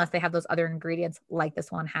last unless they have those other ingredients like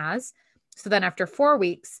this one has. So then after 4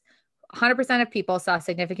 weeks, 100% of people saw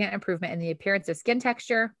significant improvement in the appearance of skin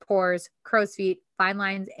texture, pores, crow's feet, fine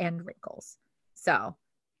lines, and wrinkles. So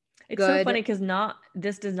it's so funny because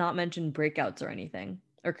this does not mention breakouts or anything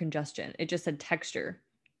or congestion. It just said texture.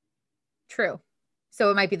 True. So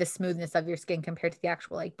it might be the smoothness of your skin compared to the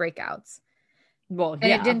actual like breakouts. Well, and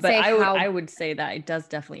yeah, but I would say that it does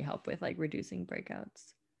definitely help with like reducing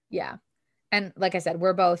breakouts. Yeah. And like I said,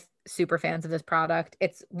 we're both super fans of this product.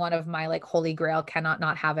 It's one of my like holy grail, cannot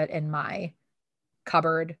not have it in my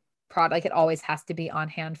cupboard product. Like it always has to be on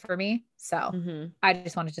hand for me. So I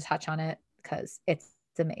just wanted to touch on it because it's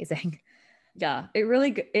amazing. Yeah, it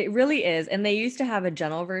really is. And they used to have a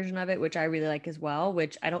gentle version of it, which I really like as well,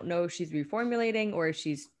 which I don't know if she's reformulating or if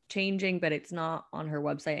she's changing, but it's not on her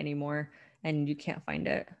website anymore and you can't find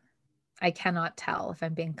it. I cannot tell if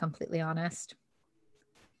I'm being completely honest.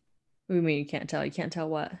 What do you mean you can't tell? You can't tell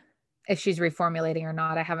what? If she's reformulating or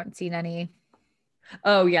not. I haven't seen any.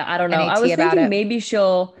 Oh yeah, I don't know. I was thinking maybe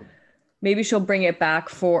she'll bring it back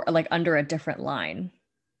for like under a different line,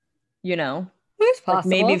 you know? It's possible.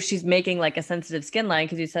 Like maybe if she's making like a sensitive skin line,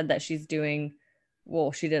 because you said that she's doing,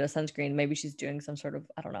 well, she did a sunscreen. Maybe she's doing some sort of,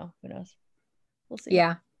 I don't know. Who knows? We'll see.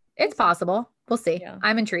 Yeah, it's possible. We'll see. Yeah.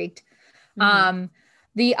 I'm intrigued.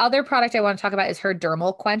 The other product I want to talk about is her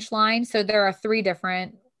Dermal Quench line. So there are 3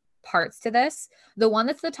 different parts to this. The one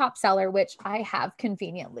that's the top seller, which I have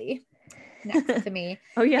conveniently next to me.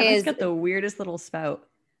 Oh yeah, it's got the weirdest little spout.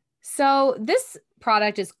 So this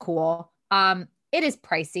product is cool. It is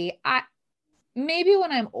pricey. Maybe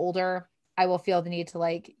when I'm older, I will feel the need to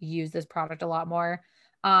like use this product a lot more.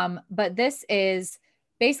 But this is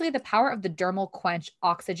basically the power of the Dermal Quench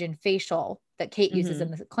Oxygen Facial that Kate uses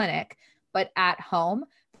in the clinic, but at home.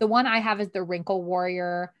 The one I have is the Wrinkle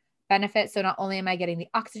Warrior benefit. So not only am I getting the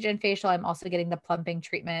oxygen facial, I'm also getting the plumping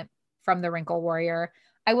treatment from the Wrinkle Warrior.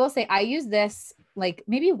 I will say I use this like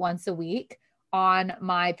maybe once a week on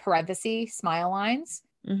my parenthesis smile lines.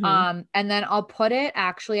 And then I'll put it,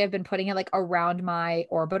 actually, I've been putting it like around my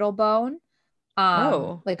orbital bone.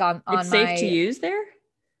 Like on it's safe to use there.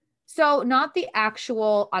 So not the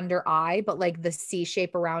actual under eye, but like the C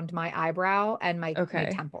shape around my eyebrow and my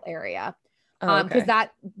temple area. Because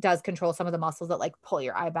that does control some of the muscles that like pull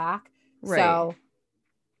your eye back. Right.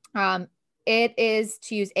 So, it is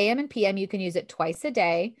to use AM and PM. You can use it twice a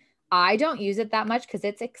day. I don't use it that much because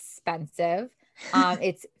it's expensive.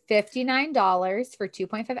 It's $59 for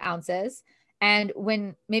 2.5 ounces. And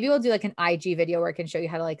maybe we'll do like an IG video where I can show you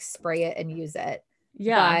how to like spray it and use it.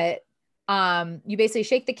 Yeah. But you basically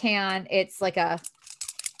shake the can. It's like an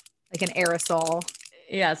aerosol.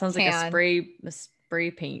 Yeah. It sounds like a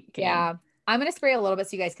spray paint can. Yeah. I'm going to spray a little bit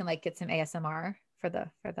so you guys can like get some ASMR for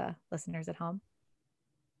the listeners at home.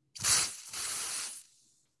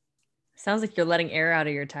 Sounds like you're letting air out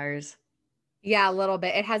of your tires. Yeah, a little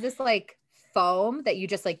bit. It has this like foam that you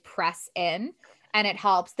just like press in, and it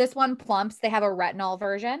helps. This one plumps. They have a retinol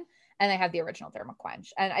version and they have the original Thermoquench.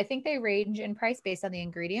 And I think they range in price based on the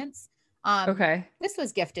ingredients. Okay. This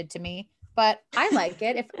was gifted to me, but I like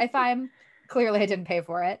it. If I'm clearly I didn't pay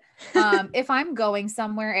for it. If I'm going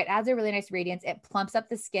somewhere, it adds a really nice radiance. It plumps up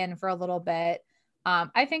the skin for a little bit.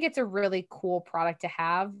 I think it's a really cool product to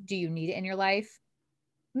have. Do you need it in your life?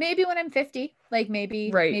 Maybe when I'm 50, like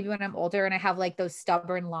maybe when I'm older and I have like those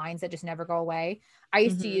stubborn lines that just never go away. I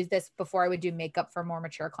used to use this before I would do makeup for more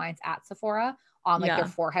mature clients at Sephora on like their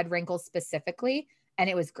forehead wrinkles specifically. And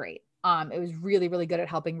it was great. It was really, really good at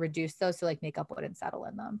helping reduce those. So like makeup wouldn't settle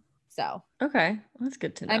in them. So, okay. That's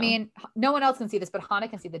good to know. I mean, no one else can see this, but Hannah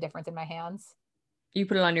can see the difference in my hands. You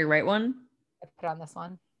put it on your right one? I put it on this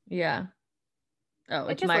one. Yeah. Oh,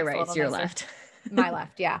 it's my right. It's your left. My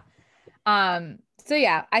left. Yeah. So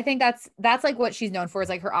yeah, I think that's like what she's known for is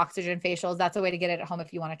like her oxygen facials. That's a way to get it at home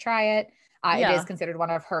if you want to try it. It is considered one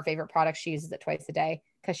of her favorite products. She uses it twice a day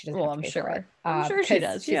because she doesn't have to pay for it. I'm sure she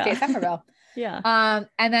does. She's Kate Somerville. Yeah.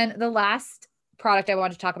 And then the last product I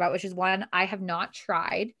wanted to talk about, which is one I have not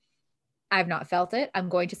tried. I've not felt it. I'm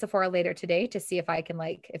going to Sephora later today to see if I can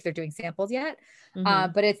if they're doing samples yet.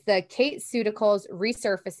 But it's the Kate Ceuticals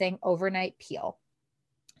Resurfacing Overnight Peel.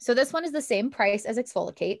 So this one is the same price as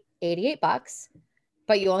Exfoliate, $88,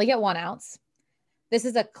 but you only get 1 ounce. This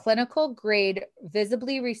is a clinical grade,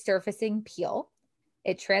 visibly resurfacing peel.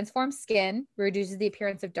 It transforms skin, reduces the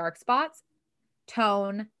appearance of dark spots,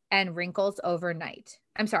 tone, and wrinkles overnight.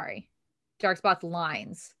 I'm sorry, dark spots,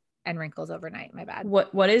 lines, and wrinkles overnight. My bad.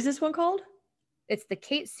 What is this one called? It's the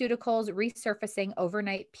Kate Ceuticals Resurfacing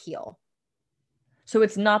Overnight Peel. So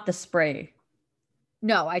it's not the spray.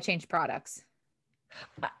 No, I changed products.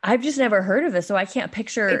 I've just never heard of this, so I can't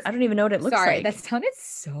picture. I don't even know what it looks like. Sorry, that sounded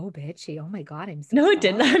so bitchy. Oh my god, I'm so no, sorry. It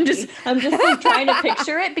didn't. I'm just like trying to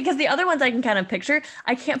picture it because the other ones I can kind of picture.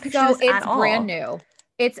 I can't picture this at all. It's brand new.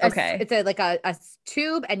 It's like a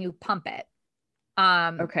tube and you pump it.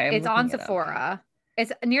 Okay. It's on Sephora.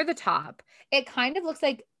 It's near the top. It kind of looks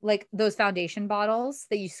like those foundation bottles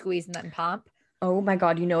that you squeeze and then pump. Oh my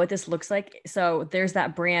God. You know what this looks like? So there's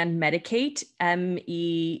that brand Medicate,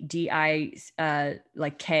 MEDI,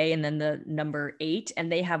 like K and then the number 8.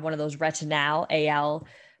 And they have one of those Retinal AL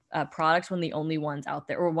products, one of the only ones out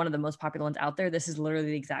there, or one of the most popular ones out there. This is literally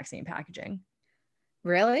the exact same packaging.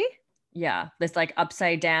 Really? Yeah. This like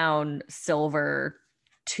upside down silver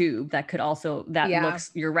tube that could also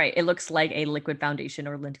looks, you're right, it looks like a liquid foundation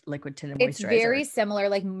or liquid tinted moisturizer. It's very similar.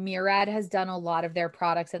 Like Murad has done a lot of their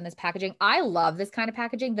products in this packaging. I love this kind of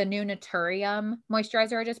packaging. The new Naturium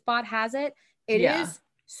moisturizer I just bought has it. It is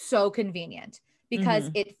so convenient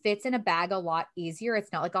because it fits in a bag a lot easier.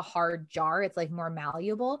 It's not like a hard jar. It's like more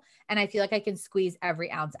malleable, and I feel like I can squeeze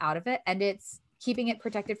every ounce out of it, and it's keeping it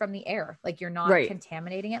protected from the air. Like you're not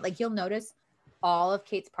contaminating it. Like you'll notice all of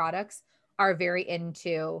Kate's products are very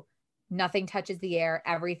into nothing touches the air.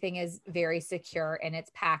 Everything is very secure in its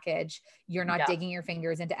package. You're not digging your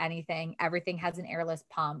fingers into anything. Everything has an airless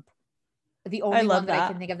pump. The only one that I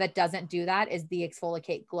can think of that doesn't do that is the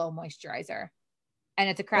Exfoliate Glow Moisturizer. And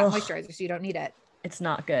it's a crap moisturizer, so you don't need it. It's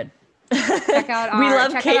not good. Check out we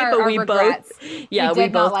love Kate, but we regrets. we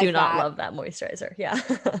both do not love that moisturizer. Yeah.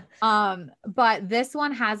 But this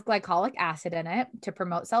one has glycolic acid in it to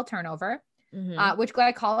promote cell turnover. Which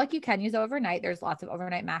glycolic you can use overnight. There's lots of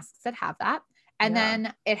overnight masks that have that. And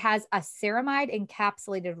then it has a ceramide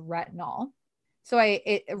encapsulated retinol. So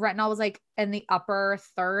retinol was like in the upper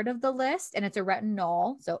third of the list, and it's a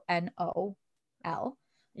retinol. So NOL.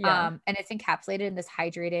 And it's encapsulated in this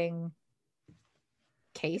hydrating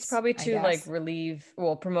case. Probably to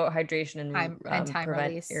promote hydration and time prevent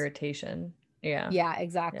release. Irritation. Yeah. Yeah,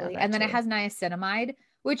 exactly. And then it has niacinamide,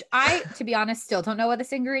 which I, to be honest, still don't know what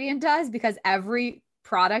this ingredient does because every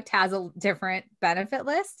product has a different benefit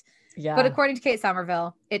list. Yeah. But according to Kate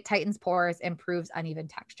Somerville, it tightens pores, improves uneven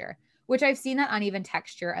texture, which I've seen that uneven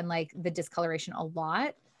texture and like the discoloration a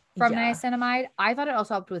lot from niacinamide. I thought it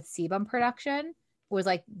also helped with sebum production, was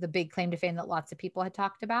like the big claim to fame that lots of people had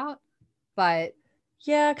talked about. But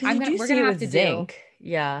yeah, because we're gonna have to zinc.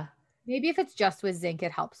 Yeah. Maybe if it's just with zinc,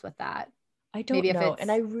 it helps with that. I don't know.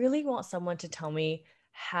 And I really want someone to tell me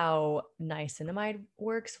how niacinamide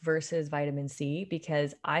works versus vitamin C,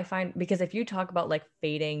 because if you talk about like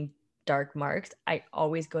fading dark marks, I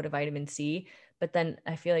always go to vitamin C, but then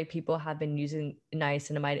I feel like people have been using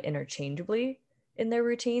niacinamide interchangeably in their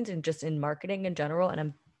routines and just in marketing in general.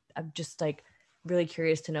 And I'm just like really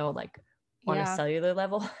curious to know, like on a cellular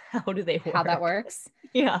level, how do they work? How that works.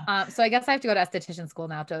 Yeah. So I guess I have to go to esthetician school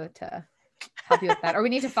now to help you with that, or we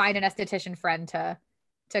need to find an esthetician friend to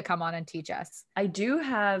come on and teach us. I do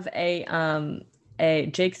have a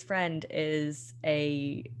Jake's friend he's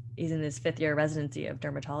in his 5th year residency of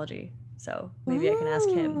dermatology. So maybe I can ask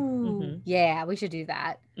him. Mm-hmm. Yeah, we should do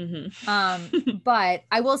that. Mm-hmm. But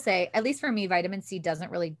I will say, at least for me, vitamin C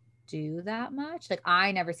doesn't really do that much. Like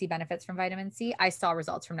I never see benefits from vitamin C. I saw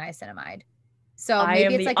results from niacinamide. So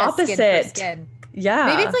maybe it's like opposite. a skin for skin. Yeah.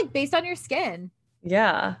 Maybe it's like based on your skin.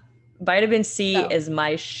 Yeah. Vitamin C is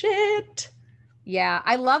my shit. Yeah.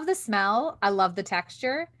 I love the smell. I love the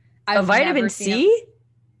texture. Of vitamin C?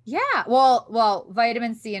 Yeah. Well,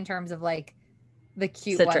 vitamin C in terms of like the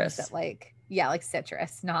cute citrus. ones that like, like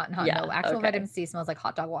citrus, not no actual vitamin C smells like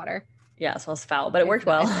hot dog water. Yeah, it smells foul, but it worked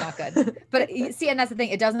well. It's not good. But see, and that's the thing,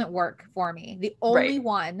 it doesn't work for me. The only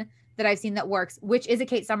one that I've seen that works, which is a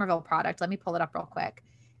Kate Somerville product, let me pull it up real quick,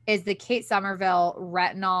 is the Kate Somerville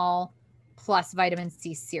retinol plus vitamin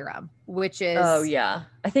C serum, which is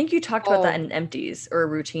I think you talked about that in an empties or a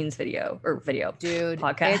routines video, dude,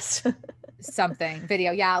 podcast. It's something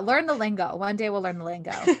video. Yeah, learn the lingo. One day we'll learn the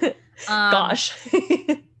lingo. Gosh.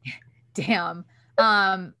 Damn.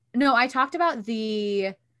 No, I talked about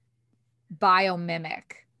the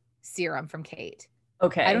Biomimic serum from Kate.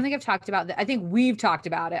 Okay. I don't think I've talked about that. I think we've talked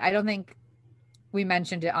about it. I don't think we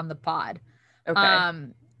mentioned it on the pod. Okay.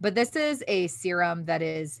 But this is a serum that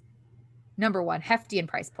is, number one, hefty in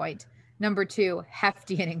price point. Number two,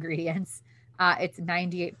 hefty in ingredients. It's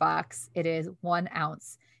 $98. It is 1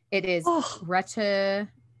 ounce. It is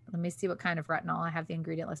let me see what kind of retinol. I have the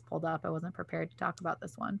ingredient list pulled up. I wasn't prepared to talk about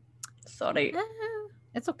this one. Sorry.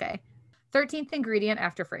 It's okay. 13th ingredient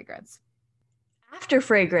after fragrance. After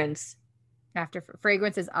fragrance. After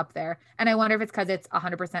fragrance is up there. And I wonder if it's because it's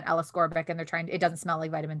 100% L-ascorbic and it doesn't smell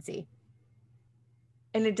like vitamin C.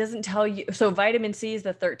 And it doesn't tell you. So vitamin C is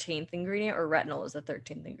the 13th ingredient or retinol is the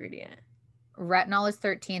 13th ingredient? Retinol is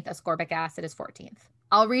 13th. Ascorbic acid is 14th.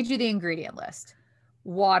 I'll read you the ingredient list.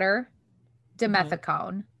 Water,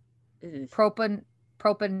 dimethicone,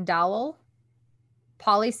 propendolol,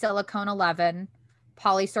 polysilicone 11,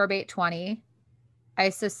 polysorbate 20,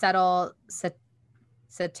 isocetyl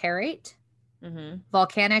cetarate,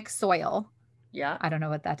 volcanic soil. Yeah. I don't know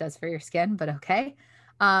what that does for your skin, but okay.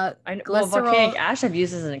 Volcanic ash I've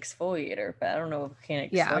used as an exfoliator, but I don't know what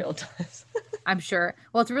volcanic soil does. I'm sure.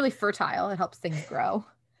 Well, it's really fertile. It helps things grow.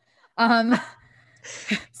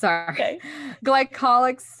 Sorry. Okay.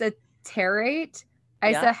 Glycolic cetarate,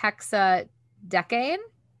 isohexadecane,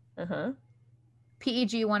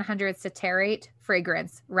 PEG 100 cetarate,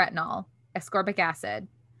 fragrance, retinol, ascorbic acid.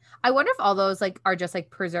 I wonder if all those are just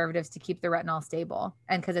preservatives to keep the retinol stable,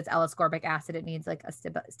 and because it's L-ascorbic acid, it needs a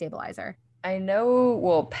stabilizer. I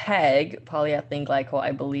know. PEG, polyethylene glycol,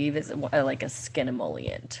 I believe is like a skin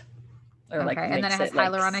emollient, or and then it has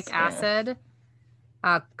hyaluronic acid,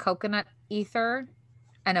 coconut ether,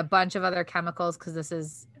 and a bunch of other chemicals because this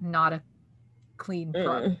is not a clean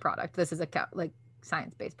product. This is a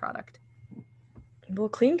science-based product. Well,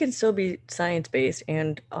 clean can still be science-based,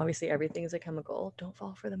 and obviously everything is a chemical. Don't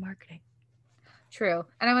fall for the marketing. True.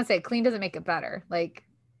 And I want to say clean doesn't make it better. It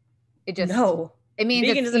just it means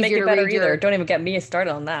vegan doesn't make it better either. Don't even get me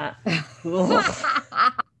started on that. Would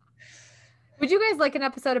you guys like an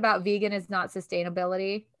episode about vegan is not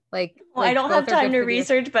sustainability? I don't have time to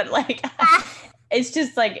research, but it's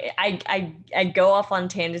just I go off on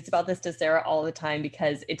tangents about this to Sarah all the time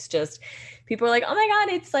because it's just people are like, oh my God,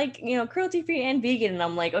 it's cruelty free and vegan. And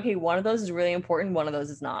I'm like, okay, one of those is really important. One of those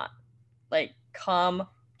is not. Come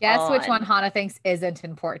Guess on. Which one Hannah thinks isn't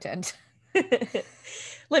important.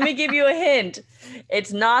 Let me give you a hint.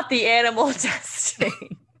 It's not the animal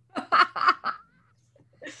testing.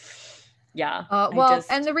 Yeah.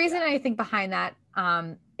 And the reason I think behind that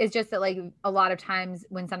is just that a lot of times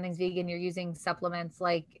when something's vegan, you're using supplements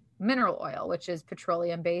like mineral oil, which is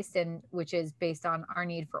petroleum based and which is based on our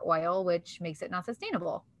need for oil, which makes it not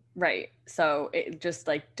sustainable. Right. So it just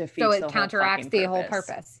defeats so it counteracts the whole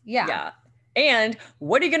purpose. Yeah. And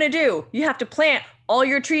what are you going to do? You have to plant all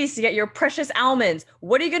your trees to get your precious almonds.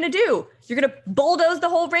 What are you going to do? You're going to bulldoze the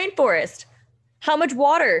whole rainforest. How much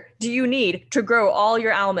water do you need to grow all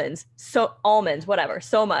your almonds? So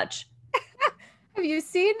much. Have you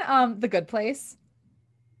seen The Good Place?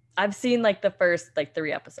 I've seen the first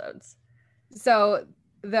 3 episodes. So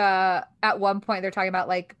at one point they're talking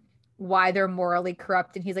about why they're morally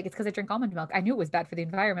corrupt, and he's like, it's because I drink almond milk. I knew it was bad for the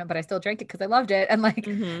environment, but I still drank it because I loved it. And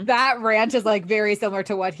that rant is very similar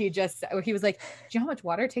to what he just said. He was like, do you know how much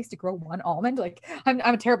water it takes to grow one almond? I'm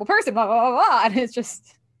a terrible person, blah, blah, blah, blah. And it's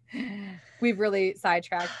just, we've really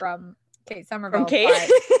sidetracked from Kate Somerville. From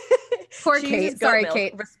Kate? Poor Kate. Sorry, milk.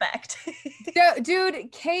 Kate. Respect.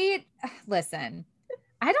 Dude, Kate, listen,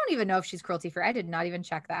 I don't even know if she's cruelty free. I did not even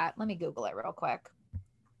check that. Let me Google it real quick.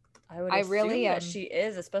 I would I assume really that am. she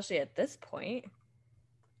is, especially at this point.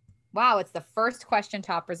 Wow, it's the first question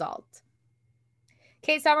top result.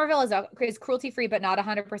 Kate Somerville is cruelty-free, but not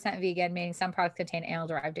 100% vegan, meaning some products contain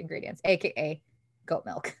animal-derived ingredients, aka goat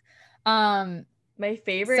milk. My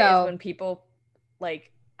favorite is when people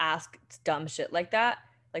like ask dumb shit like that.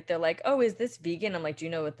 Like they're like, "Oh, is this vegan?" I'm like, "Do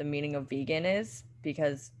you know what the meaning of vegan is?"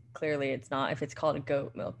 Because clearly it's not if it's called a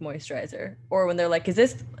goat milk moisturizer. Or when they're like, "Is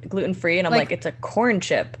this gluten-free?" And I'm like, "It's a corn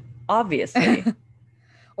chip, obviously."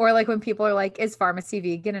 Or like when people are like, is pharmacy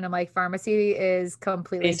vegan? And I'm like, pharmacy is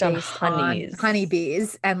completely based on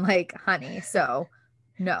honeybees and like honey. So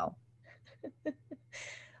no.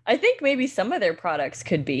 I think maybe some of their products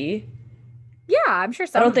could be. Yeah, I'm sure I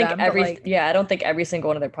some don't of think them, every but like, I don't think every single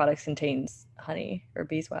one of their products contains honey or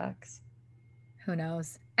beeswax. who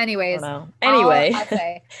knows? I Anyways, don't know. Anyway, I'll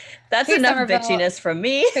say that's Kate enough Somerville, bitchiness from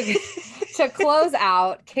me. to close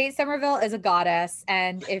out, Kate Somerville is a goddess.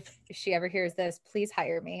 And if she ever hears this, please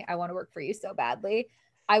hire me. I want to work for you so badly.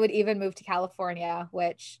 I would even move to California,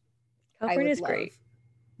 which California's great.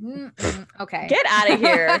 Okay. Get out of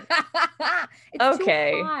here. It's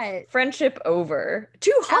okay. too hot. Friendship over.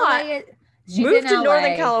 Too hot. Move to LA.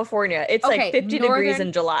 Northern California. It's like 50 degrees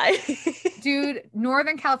in July. Dude,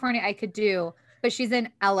 Northern California I could do, but she's in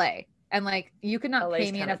LA. And like you could not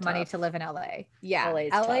pay me enough money to live in LA. Yeah.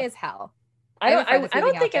 LA is hell. I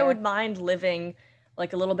don't think I would mind living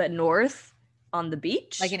like a little bit north on the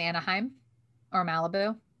beach. Like in Anaheim or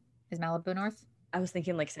Malibu. Is Malibu north? I was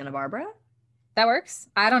thinking like Santa Barbara. That works.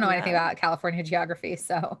 I don't know anything about California geography,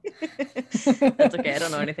 so that's okay. I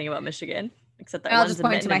don't know anything about Michigan except that I'll one's just a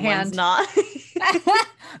point mitten to my and hand. one's not.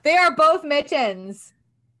 They are both mittens.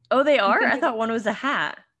 Oh, they are? I thought one was a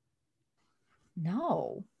hat.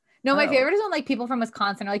 No, my favorite is when like people from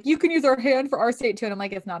Wisconsin are like, you can use our hand for our state too, and I'm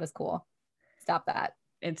like, it's not as cool. Stop that.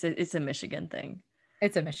 It's a Michigan thing.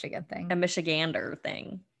 It's a Michigan thing. A Michigander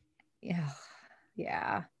thing.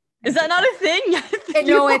 Yeah. Is that not a thing?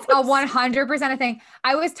 No, it's a 100% a thing.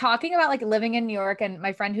 I was talking about like living in New York and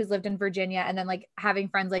my friend who's lived in Virginia, and then like having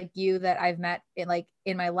friends like you that I've met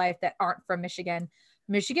in my life that aren't from Michigan.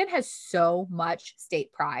 Michigan has so much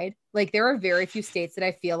state pride. Like there are very few states that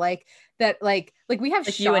I feel like that like we have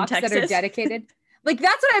like shops that are dedicated. Like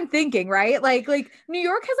that's what I'm thinking, right? Like New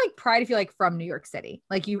York has like pride if you're like from New York City.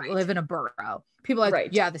 Like you live in a borough. People are like,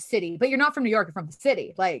 yeah, the city, but you're not from New York, you're from the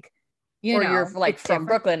city. Like you're like from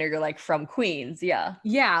Brooklyn or you're like from Queens. Yeah.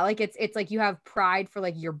 Yeah. Like it's like you have pride for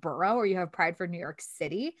like your borough or you have pride for New York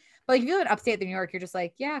City. But like if you live in upstate New York, you're just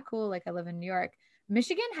like, yeah, cool. Like I live in New York.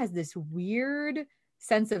 Michigan has this weird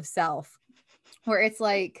sense of self where it's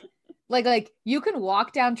like you can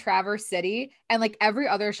walk down Traverse City and like every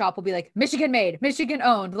other shop will be like Michigan made, Michigan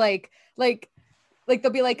owned. Like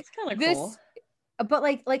they'll be like this. Cool. But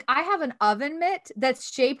like I have an oven mitt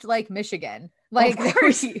that's shaped like Michigan. Like of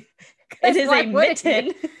course. It is a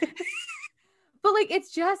mitten. But like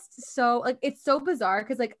it's just so like it's so bizarre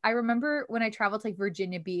because like I remember when I traveled to like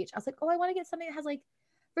Virginia Beach, I was like, oh, I want to get something that has like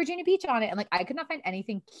Virginia Beach on it, and like I could not find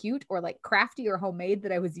anything cute or like crafty or homemade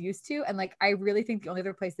that I was used to, and like I really think the only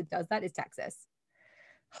other place that does that is Texas.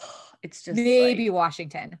 It's just maybe like,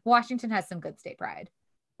 Washington. Washington has some good state pride.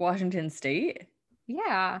 Washington State?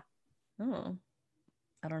 Yeah. Oh,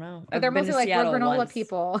 I don't know. But they're mostly like we're granola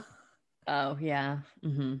people. Oh yeah.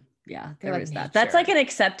 Mm-hmm. Yeah, there is that. That's like an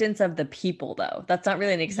acceptance of the people, though. That's not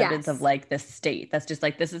really an acceptance of like the state. That's just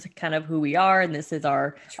like this is kind of who we are, and this is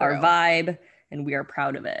our vibe, and we are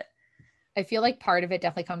proud of it. I feel like part of it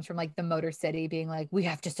definitely comes from like the Motor City being like we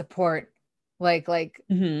have to support like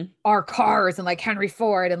our cars and like Henry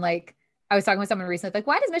Ford, and like I was talking with someone recently like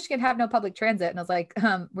why does Michigan have no public transit, and I was like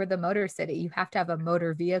we're the Motor City. You have to have a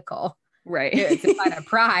motor vehicle, right? It's a sign of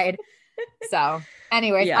pride. So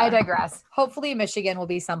anyways, I digress. Hopefully Michigan will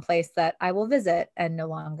be someplace that I will visit and no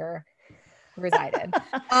longer reside in.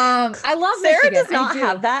 I love Sarah Michigan. does not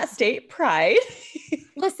have that state pride.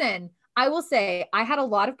 Listen, I will say I had a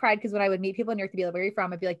lot of pride because when I would meet people in New York, they'd be like, where are you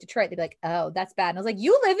from? I'd be like, Detroit. They'd be like, oh, that's bad. And I was like,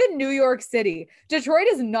 you live in New York City. Detroit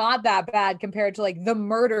is not that bad compared to like the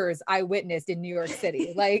murders I witnessed in New York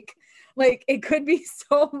City. Like it could be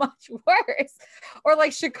so much worse. Or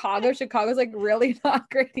like Chicago's like really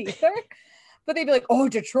not great either. But they'd be like, oh,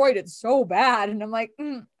 Detroit, it's so bad. And I'm like,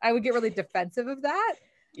 I would get really defensive of that.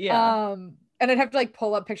 Yeah. And I'd have to like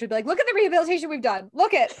pull up pictures, be like, look at the rehabilitation we've done.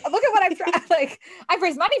 Look at what I've tried. Like I've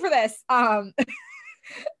raised money for this. That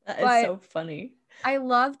is so funny. I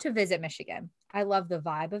love to visit Michigan. I love the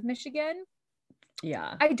vibe of Michigan.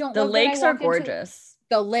 Yeah. I don't. The lakes are gorgeous.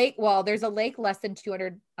 The lake. Well, there's a lake less than 2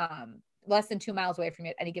 miles away from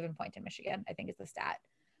you at any given point in Michigan, I think is the stat.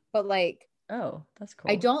 But like, oh, that's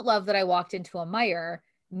cool. I don't love that I walked into a Meijer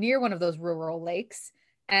near one of those rural lakes,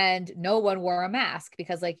 and no one wore a mask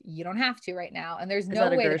because like you don't have to right now. And there's no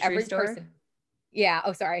way that every person. Yeah.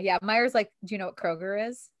 Oh, sorry. Yeah. Meyer's like, do you know what Kroger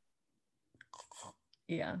is?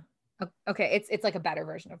 Yeah. Okay. It's like a better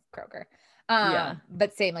version of Kroger. Yeah.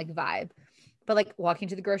 But same like vibe. But like walking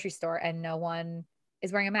to the grocery store and no one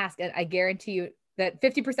is wearing a mask. And I guarantee you that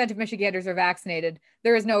 50% of Michiganders are vaccinated.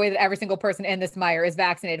 There is no way that every single person in this Meijer is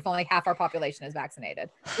vaccinated if only half our population is vaccinated.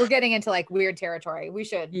 We're getting into like weird territory. We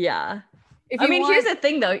should. Yeah. I mean, here's the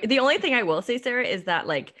thing though. The only thing I will say, Sarah, is that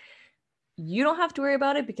like, you don't have to worry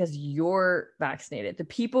about it because you're vaccinated. The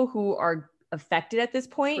people who are affected at this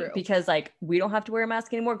point, because like we don't have to wear a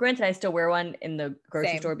mask anymore. Granted, I still wear one in the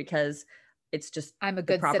grocery store because it's just I'm a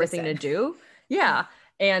good proper citizen. thing to do. Yeah.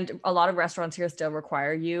 And a lot of restaurants here still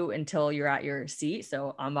require you until you're at your seat.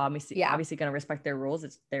 So I'm obviously going to respect their rules.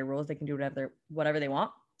 It's their rules. They can do whatever they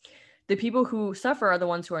want. The people who suffer are the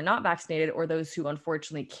ones who are not vaccinated or those who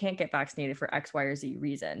unfortunately can't get vaccinated for X, Y, or Z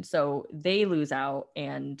reason. So they lose out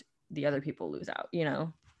and the other people lose out, you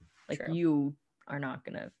know, like True. You are not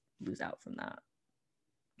going to lose out from that.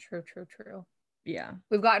 True. Yeah.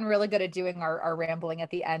 We've gotten really good at doing our rambling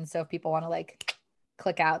at the end. So if people want to like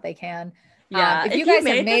click out, they can. Yeah. If you guys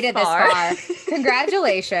have made it this far,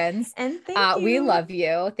 congratulations. And thank you. We love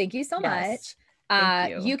you. Thank you so much. Thank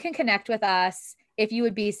you. You can connect with us if you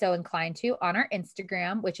would be so inclined to on our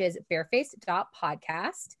Instagram, which is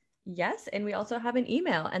barefaced.podcast. Yes. And we also have an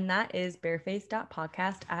email, and that is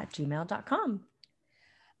barefaced.podcast@gmail.com.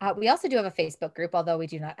 We also do have a Facebook group, although we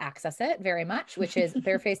do not access it very much, which is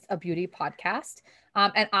Barefaced, a beauty podcast.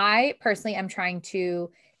 And I personally am trying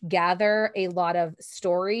to gather a lot of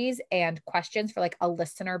stories and questions for like a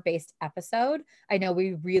listener-based episode. I know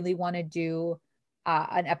we really want to do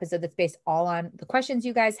an episode that's based all on the questions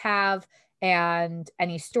you guys have and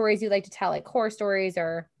any stories you'd like to tell, like horror stories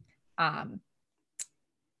or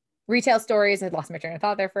retail stories. I lost my train of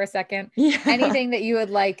thought there for a second. Yeah. Anything that you would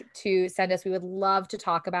like to send us, we would love to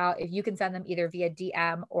talk about. If you can send them either via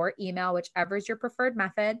DM or email, whichever is your preferred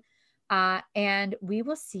method. And we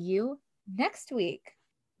will see you next week.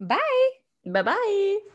 Bye. Bye-bye.